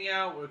 Hey, hang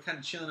out. We were kind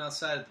of chilling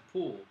outside at the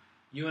pool.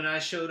 You and I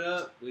showed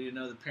up. We didn't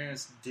know the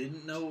parents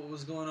didn't know what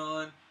was going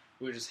on.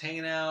 We were just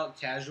hanging out,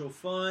 casual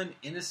fun,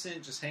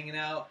 innocent, just hanging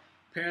out.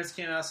 Parents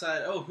came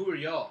outside. Oh, who are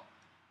y'all?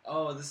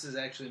 Oh, this is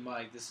actually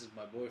Mike. This is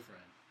my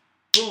boyfriend.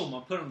 Boom,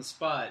 I'm put on the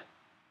spot.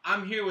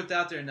 I'm here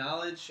without their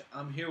knowledge.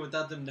 I'm here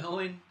without them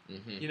knowing,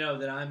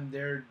 that I'm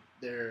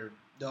their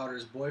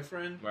daughter's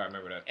boyfriend. Right, I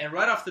remember that. And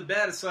right off the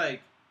bat, it's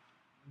like,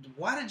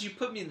 why did you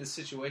put me in this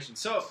situation?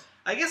 So,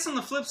 I guess on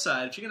the flip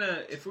side,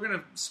 if we're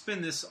gonna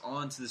spin this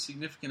on to the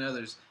significant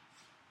others,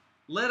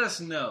 let us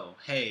know,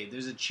 hey,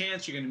 there's a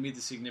chance you're gonna meet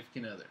the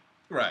significant other.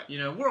 Right.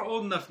 We're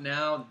old enough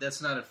now,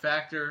 that's not a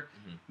factor.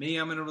 Me,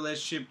 I'm in a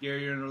relationship.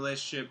 Gary, you're in a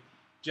relationship.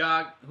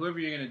 Jock, whoever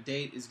you're gonna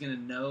date is gonna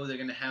know, they're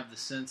gonna have the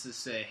sense to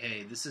say,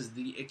 hey, this is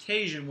the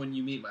occasion when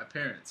you meet my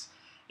parents.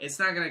 It's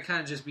not gonna kind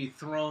of just be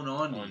thrown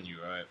on you. On you,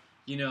 right.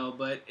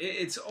 But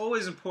it's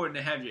always important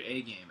to have your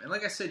A game. And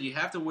like I said, you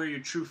have to wear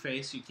your true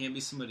face. You can't be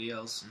somebody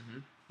else.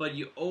 But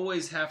you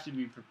always have to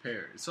be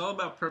prepared. It's all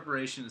about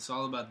preparation. It's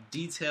all about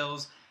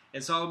details.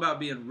 It's all about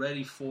being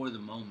ready for the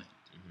moment.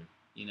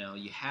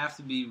 You have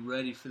to be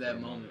ready for that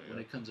moment when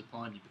it comes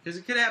upon you. Because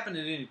it could happen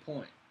at any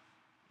point.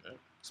 Yeah.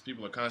 Because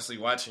people are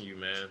constantly watching you,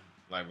 man.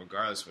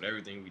 Regardless of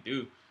everything we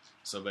do.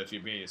 So, but if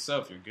you're being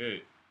yourself, you're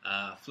good.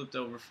 Flipped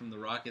over from the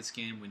Rockets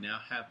game. We now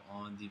have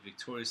on the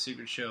Victoria's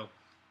Secret show.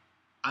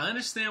 I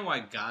understand why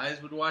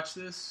guys would watch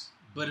this,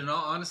 but in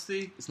all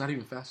honesty... It's not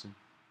even fashion.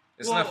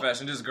 It's not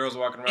fashion, just girls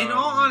walking around. In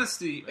all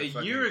honesty, a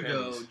year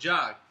ago,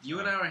 Jock, you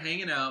and I were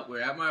hanging out, we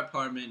were at my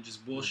apartment,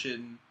 just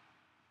bullshitting,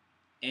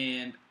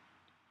 and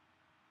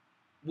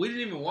we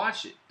didn't even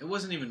watch it. It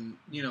wasn't even,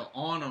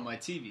 on my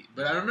TV.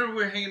 But I remember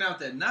we were hanging out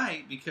that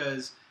night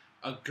because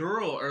a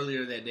girl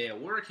earlier that day at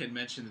work had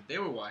mentioned that they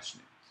were watching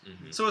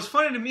it. So what's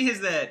funny to me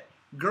is that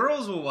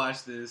girls will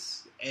watch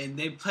this, and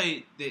they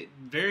pay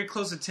very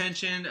close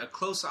attention, a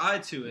close eye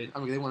to it. I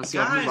mean, they want to see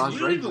guys how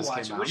lingerie really just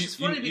watch came it, out. which is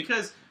funny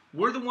because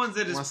we're the ones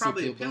that it's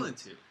probably appealing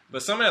to.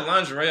 But some of that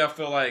lingerie, I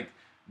feel like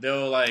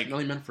they'll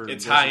only meant for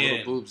it's high little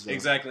end, boobs, though.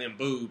 exactly, and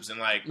boobs and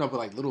no,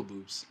 but little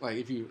boobs.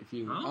 If you,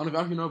 I don't know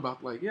if you know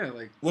about well, if you're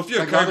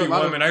a curvy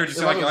woman, I heard you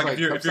say if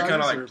you're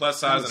kind of plus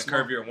size and a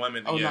curvier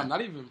woman. Oh no,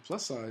 not even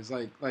plus size.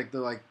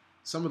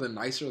 Some of the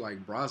nicer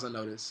bras I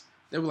noticed.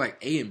 They were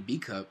A and B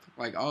cup,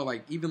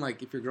 even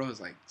if your girl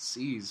has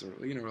C's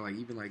or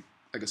even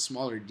a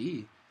smaller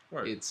D,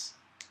 right. It's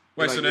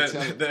wait, so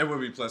that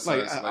would be plus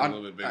size, a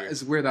little bit bigger.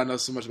 It's weird. I know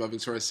so much about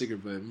Victoria's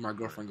Secret, but my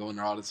girlfriend going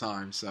there all the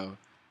time, so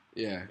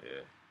yeah,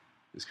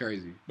 it's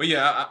crazy. But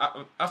yeah,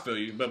 I feel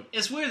you. But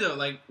it's weird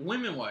though.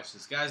 Women watch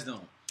this, guys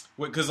don't.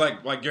 Because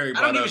like Gerry,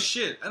 I don't give a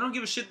shit. I don't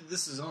give a shit that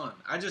this is on.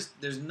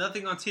 There's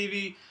nothing on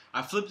TV.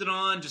 I flipped it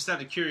on just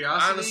out of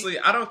curiosity. Honestly,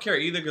 I don't care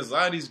either because a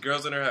lot of these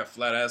girls in there have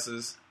flat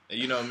asses. And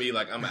you know me,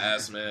 I'm an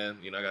ass man.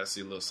 I got to see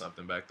a little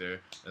something back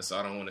there. And so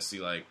I don't want to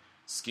see,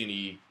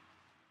 skinny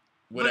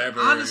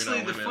whatever. But honestly,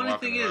 you know, the funny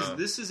thing around. is,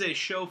 this is a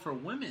show for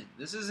women.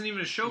 This isn't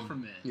even a show for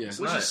men, Yeah.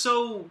 which is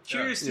so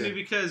curious to me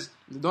because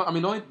the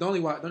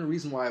only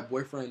reason why a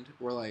boyfriend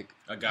or like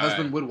a guy,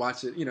 husband would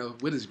watch it, you know,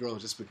 with his girl,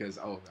 just because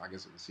I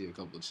guess we see a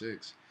couple of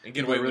chicks and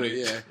get away with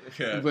it.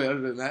 Yeah. But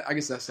other than that, I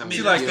guess that's.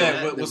 See, like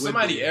that. Will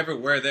somebody ever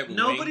wear that? With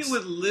nobody wings?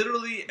 would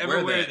literally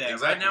ever wear that.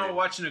 Exactly. Right now, we're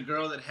watching a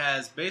girl that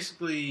has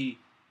basically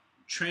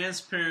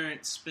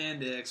transparent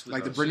spandex, with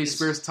like the Britney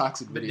Spears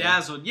toxic video.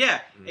 bedazzled.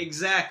 Yeah,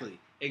 exactly.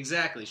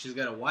 She's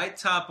got a white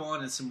top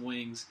on and some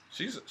wings.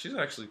 She's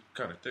actually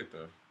kind of thick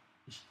though.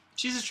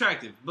 She's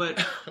attractive, but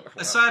Wow.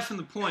 aside from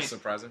the point, That's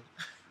surprising.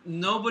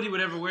 nobody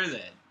would ever wear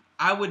that.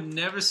 I would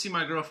never see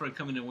my girlfriend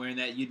coming in wearing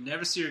that. You'd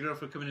never see your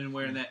girlfriend coming in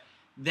wearing that.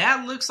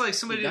 That looks like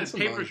somebody did a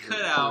paper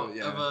cutout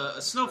of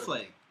a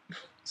snowflake.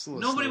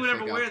 Nobody would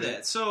ever wear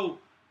that. So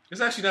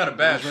it's actually not a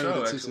bad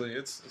show. Actually,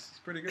 it's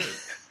pretty good.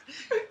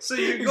 So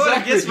you're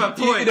going against my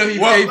point. He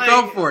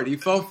fell for it. He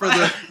fell for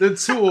the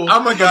tool.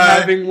 I'm a guy.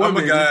 Of having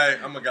women.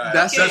 I'm a guy.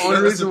 That's the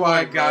only reason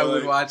why a guy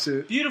would watch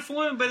it. Beautiful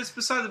women, but it's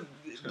beside the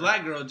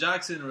black girl.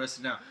 Jock's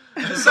interested now.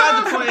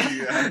 Beside the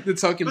point. The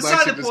token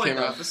black chick just came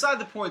though, out. Beside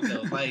the point,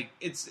 though, like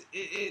it's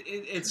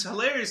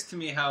hilarious to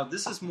me how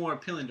this is more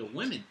appealing to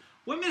women.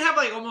 Women have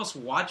like almost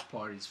watch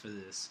parties for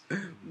this.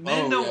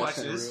 Men don't watch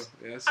this.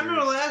 Yeah, I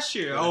remember last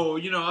year. Oh,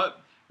 you know,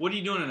 what are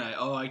you doing tonight?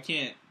 Oh, I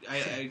can't do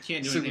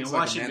anything. I'm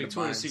watching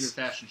Victoria's Secret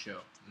fashion show.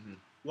 Mm-hmm.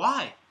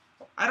 Why?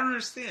 I don't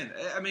understand.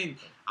 I mean,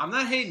 I'm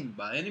not hating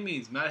by any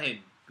means. I'm not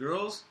hating.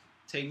 Girls,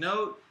 take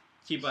note.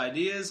 Keep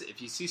ideas.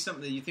 If you see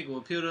something that you think will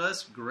appeal to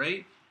us,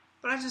 great.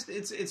 But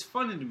it's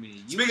funny to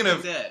me. Speaking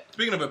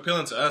of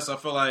appealing to us, I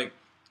feel like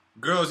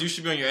girls, you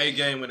should be on your A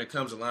game when it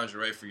comes to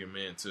lingerie for your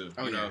men too.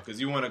 You know,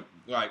 because you want to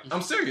like.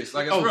 I'm serious.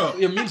 Like it's real.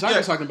 Yeah, me and Jock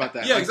were talking about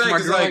that. Yeah, like,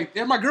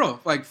 exactly. My girl,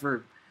 like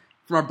for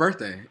my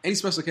birthday, any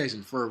special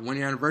occasion, for 1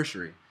 year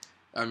anniversary.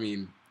 I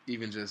mean,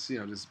 even just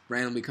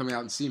randomly coming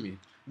out and see me.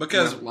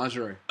 Because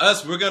lingerie.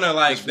 We're gonna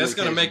that's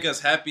gonna make us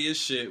happy as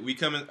shit. We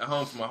come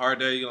home from a hard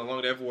day, a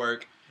long day of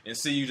work, and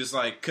see you just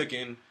like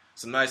cooking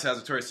some nice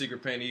Victoria's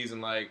Secret panties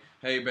and like,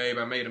 hey babe,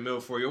 I made a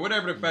meal for you, or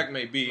whatever the fact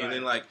may be, and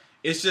then like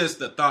it's just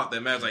the thought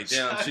that matters. Like,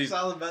 damn, she's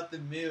all about the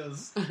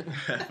meals.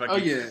 Oh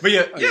yeah, but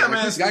yeah,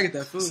 man, this guy get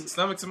that food.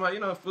 Stomach to my,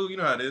 food, you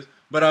know how it is.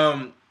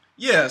 But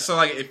yeah. So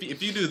like,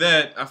 if you do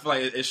that, I feel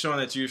like it's showing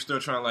that you're still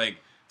trying to like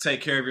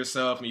take care of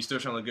yourself and you're still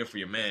trying to look good for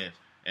your man.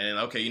 And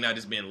okay, you're not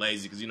just being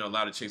lazy because a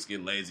lot of chicks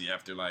get lazy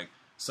after like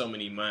so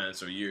many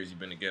months or years you've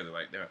been together.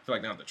 Like I feel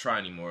like they don't have to try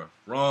anymore.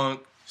 Wrong.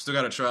 Still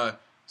gotta try.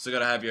 Still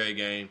gotta have your A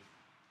game.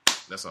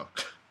 That's all.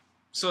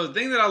 So the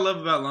thing that I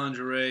love about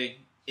lingerie,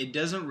 it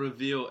doesn't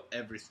reveal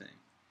everything.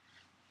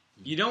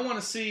 You don't want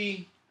to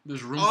see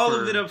There's room all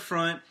for of it up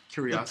front.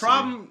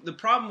 curiosity. The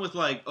problem with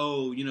like,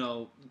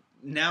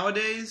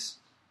 nowadays,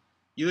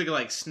 you look at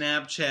like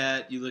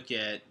Snapchat, you look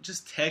at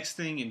just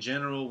texting in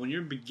general. When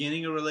you're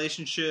beginning a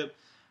relationship,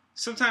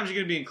 sometimes you're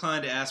going to be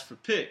inclined to ask for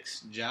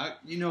pics. Jock,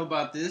 you know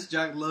about this.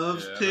 Jock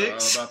loves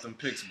pics. I know all about them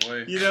pics,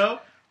 boy.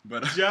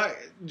 But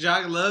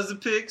Jock loves the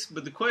pics.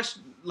 But the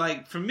question,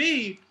 like for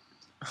me,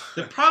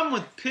 the problem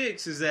with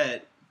pics is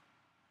that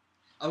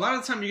a lot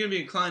of the time you're going to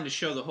be inclined to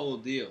show the whole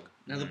deal.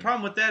 Now, the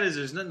problem with that is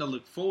there's nothing to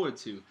look forward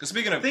to.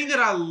 Speaking of, the thing that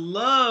I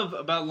love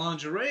about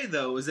lingerie,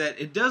 though, is that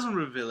it doesn't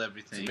reveal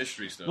everything. It's a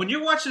mystery stuff. When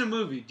you're watching a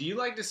movie, do you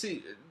like to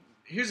see...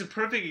 Here's a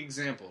perfect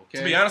example, okay?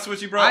 To be honest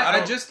with you, bro,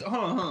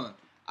 Hold on.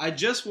 I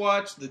just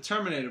watched the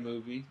Terminator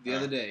movie the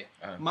other day.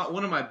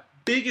 One of my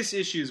biggest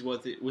issues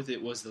with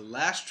it was the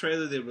last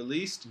trailer they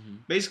released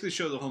basically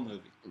showed the whole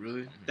movie.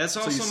 Really? That's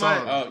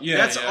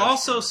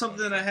also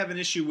something that I have an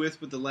issue with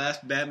the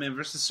last Batman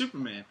vs.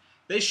 Superman.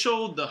 They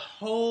showed the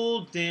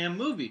whole damn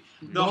movie.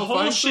 The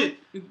whole shit.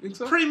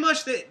 So? Pretty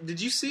much. Did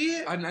you see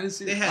it? I didn't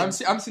see it. I've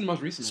seen the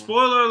most recent one.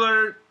 Spoiler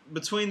alert,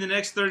 between the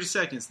next 30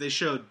 seconds, they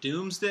showed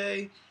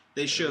Doomsday.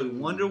 They showed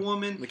Wonder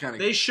Woman.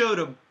 They showed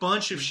a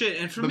bunch of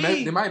shit. And for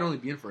me... They might only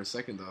be in for a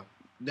second, though.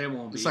 They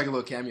won't be. It's like a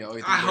little cameo.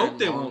 I hope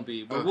they won't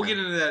be, but we'll get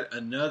into that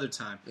another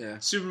time. Yeah.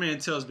 Superman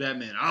tells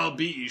Batman, I'll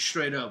beat you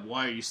straight up.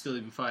 Why are you still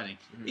even fighting?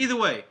 Either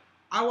way,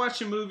 I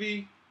watch a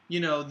movie,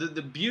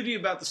 the beauty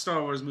about the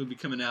Star Wars movie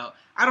coming out,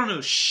 I don't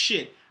know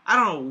shit. I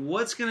don't know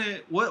what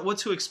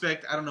to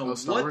expect. I don't know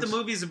what the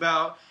movie's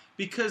about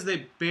because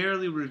they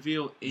barely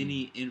reveal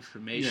any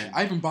information. Yeah,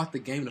 I even bought the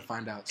game to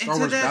find out. Star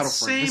Wars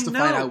Battlefront, just to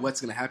find out what's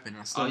going to happen.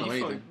 I still don't know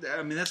anything.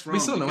 I mean, that's wrong. We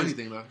still don't know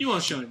anything, though. You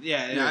won't show it.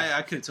 Yeah.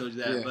 I could have told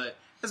you that, but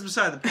that's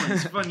beside the point.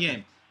 It's a fun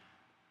game.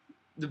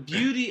 The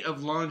beauty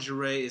of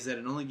lingerie is that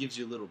it only gives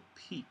you a little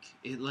peek.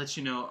 It lets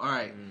you know, all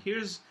right,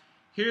 here's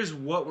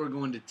what we're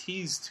going to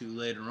tease to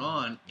later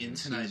on in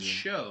tonight's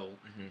show.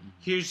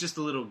 Here's just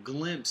a little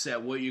glimpse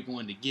at what you're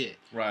going to get.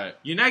 Right.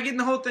 You're not getting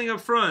the whole thing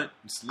up front.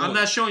 I'm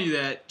not showing you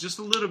that. Just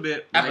a little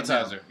bit.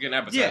 Appetizer. Get an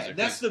appetizer. Yeah,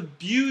 that's the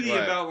beauty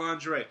about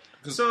lingerie.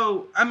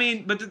 So, I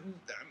mean, but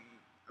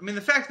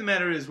the fact of the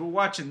matter is, we're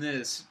watching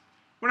this.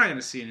 We're not going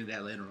to see any of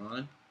that later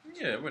on.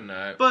 Yeah, we're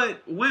not.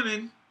 But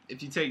women,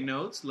 if you take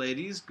notes,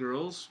 ladies,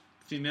 girls,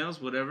 females,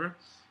 whatever,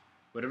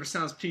 whatever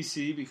sounds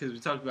PC, because we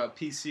talked about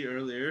PC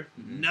earlier.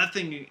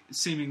 Nothing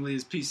seemingly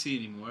is PC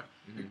anymore.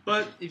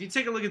 But if you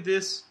take a look at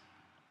this,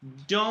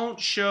 don't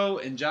show,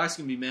 and Jock's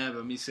going to be mad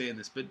about me saying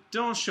this, but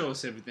don't show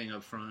us everything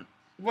up front.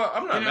 Well,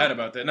 I'm not mad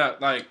about that. Not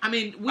like I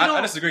mean,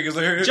 I disagree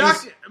because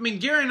Jock. I mean,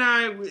 Gerry and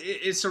I,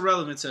 it's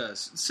irrelevant to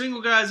us.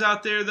 Single guys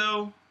out there,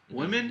 though,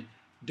 women,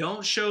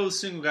 don't show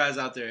single guys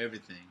out there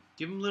everything.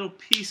 Give them little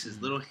pieces,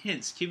 little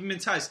hints. Keep them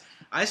enticed.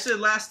 I said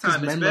last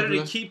time, it's better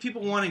to keep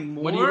people wanting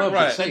more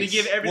than to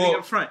give everything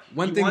up front.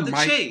 One thing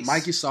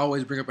Mike used to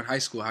always bring up in high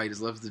school, how he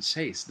just loves the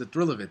chase, the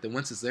thrill of it. Then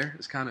once it's there,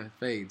 it kind of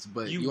fades.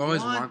 But you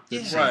always want the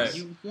chase. Right.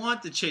 You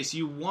want the chase.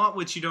 You want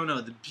what you don't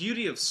know. The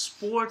beauty of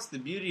sports, the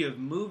beauty of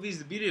movies,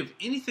 the beauty of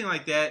anything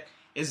like that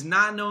is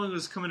not knowing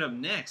what's coming up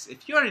next.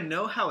 If you already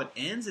know how it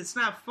ends, it's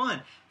not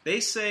fun. They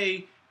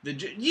say...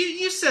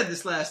 You said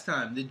this last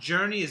time. The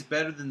journey is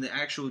better than the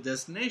actual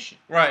destination.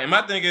 Right, and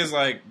my thing is,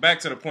 like, back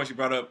to the point you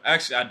brought up,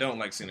 actually, I don't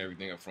like seeing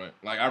everything up front.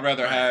 Like, I'd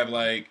rather have,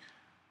 like,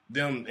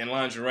 them in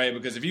lingerie,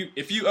 because if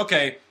you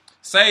okay,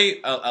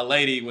 say a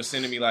lady was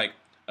sending me, like,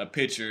 a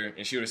picture,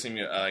 and she would have sent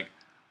me, like,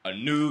 a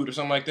nude or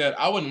something like that,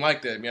 I wouldn't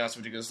like that, to be honest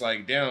with you, because,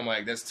 like, damn,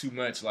 like, that's too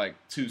much, like,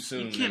 too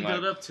soon. You can't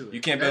build up to it.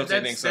 You can't build up to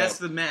anything, so... That's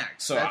the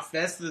max. So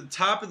that's the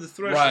top of the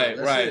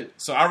threshold. Right. It.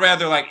 So I'd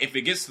rather, like, if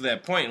it gets to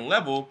that point and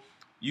level...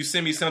 You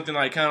send me something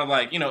like kind of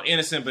like, you know,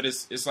 innocent, but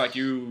it's like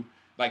you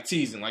like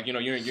teasing, like, you know,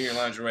 you're in your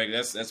lingerie.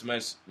 That's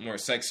much more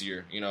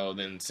sexier, you know,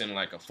 than sending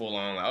like a full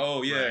on like,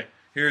 oh yeah,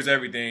 here's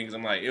everything. Cause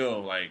I'm like, ew,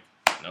 like,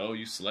 no,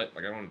 you slut. Like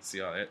I don't want to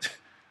see all that.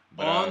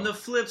 But, on the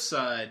flip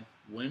side,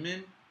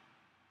 women,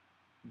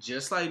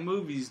 just like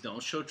movies,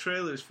 don't show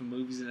trailers for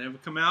movies that never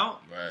come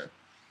out. Right.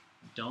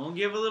 Don't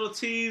give a little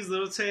tease,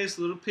 little taste,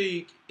 little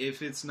peek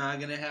if it's not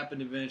gonna happen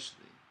eventually.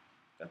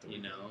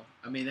 You know,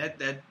 I mean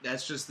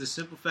that's just the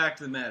simple fact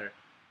of the matter.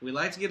 We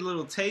like to get a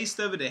little taste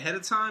of it ahead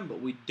of time,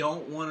 but we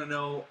don't want to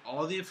know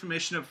all the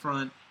information up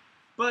front.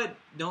 But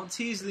don't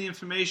tease the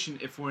information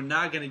if we're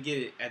not going to get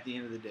it at the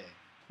end of the day.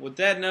 With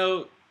that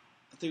note,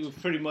 I think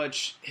we've pretty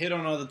much hit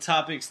on all the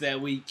topics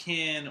that we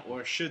can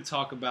or should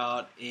talk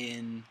about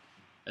in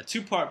a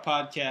 2-part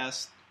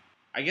podcast.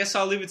 I guess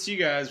I'll leave it to you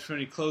guys for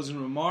any closing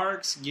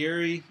remarks.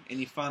 Gerry,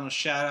 any final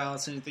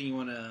shout-outs, anything you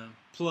want to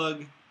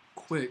plug?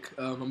 Quick,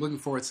 I'm looking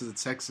forward to the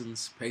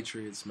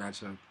Texans-Patriots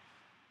matchup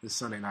this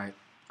Sunday night.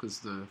 Because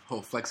the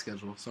whole flex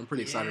schedule, so I'm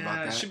pretty excited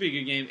about that. It should be a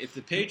good game. If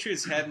the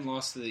Patriots hadn't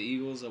lost to the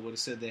Eagles, I would have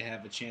said they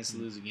have a chance to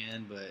lose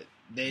again, but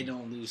they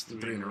don't lose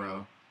three in a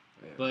row.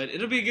 Yeah. But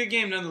it'll be a good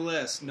game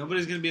nonetheless.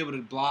 Nobody's going to be able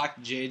to block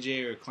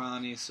JJ or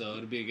Clowney, so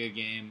it'll be a good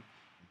game.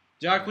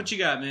 Jock, what you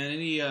got, man?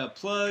 Any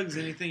plugs,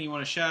 anything you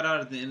want to shout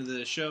out at the end of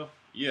the show?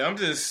 Yeah, I'm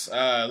just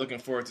looking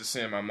forward to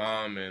seeing my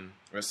mom and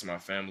the rest of my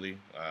family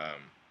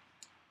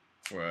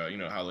for, you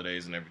know,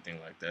 holidays and everything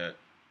like that.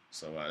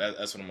 So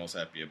that's what I'm most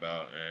happy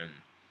about, and...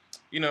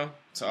 You know,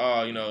 to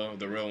all, you know,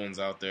 the real ones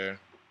out there,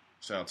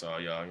 shout out to all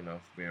y'all, you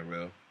know, for being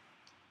real.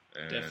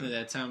 And definitely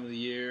that time of the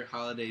year,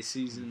 holiday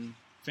season,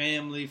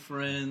 family,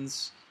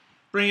 friends,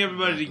 bring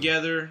everybody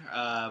together.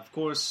 Of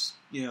course,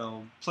 you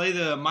know, play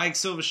the Mike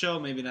Silva show,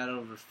 maybe not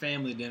over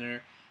family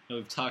dinner. I know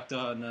we've talked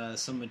on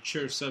some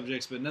mature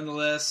subjects, but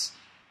nonetheless,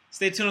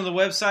 stay tuned on the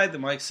website,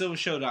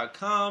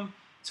 themikesilvashow.com,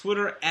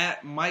 Twitter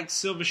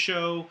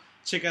 @MikeSilvaShow.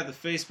 Check out the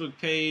Facebook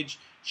page.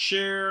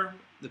 Share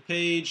the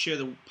page, share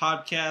the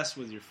podcast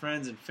with your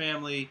friends and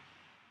family.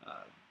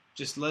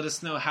 Just let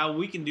us know how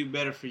we can do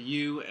better for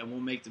you, and we'll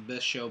make the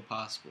best show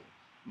possible.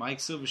 Mike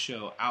Silva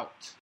Show,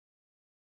 out.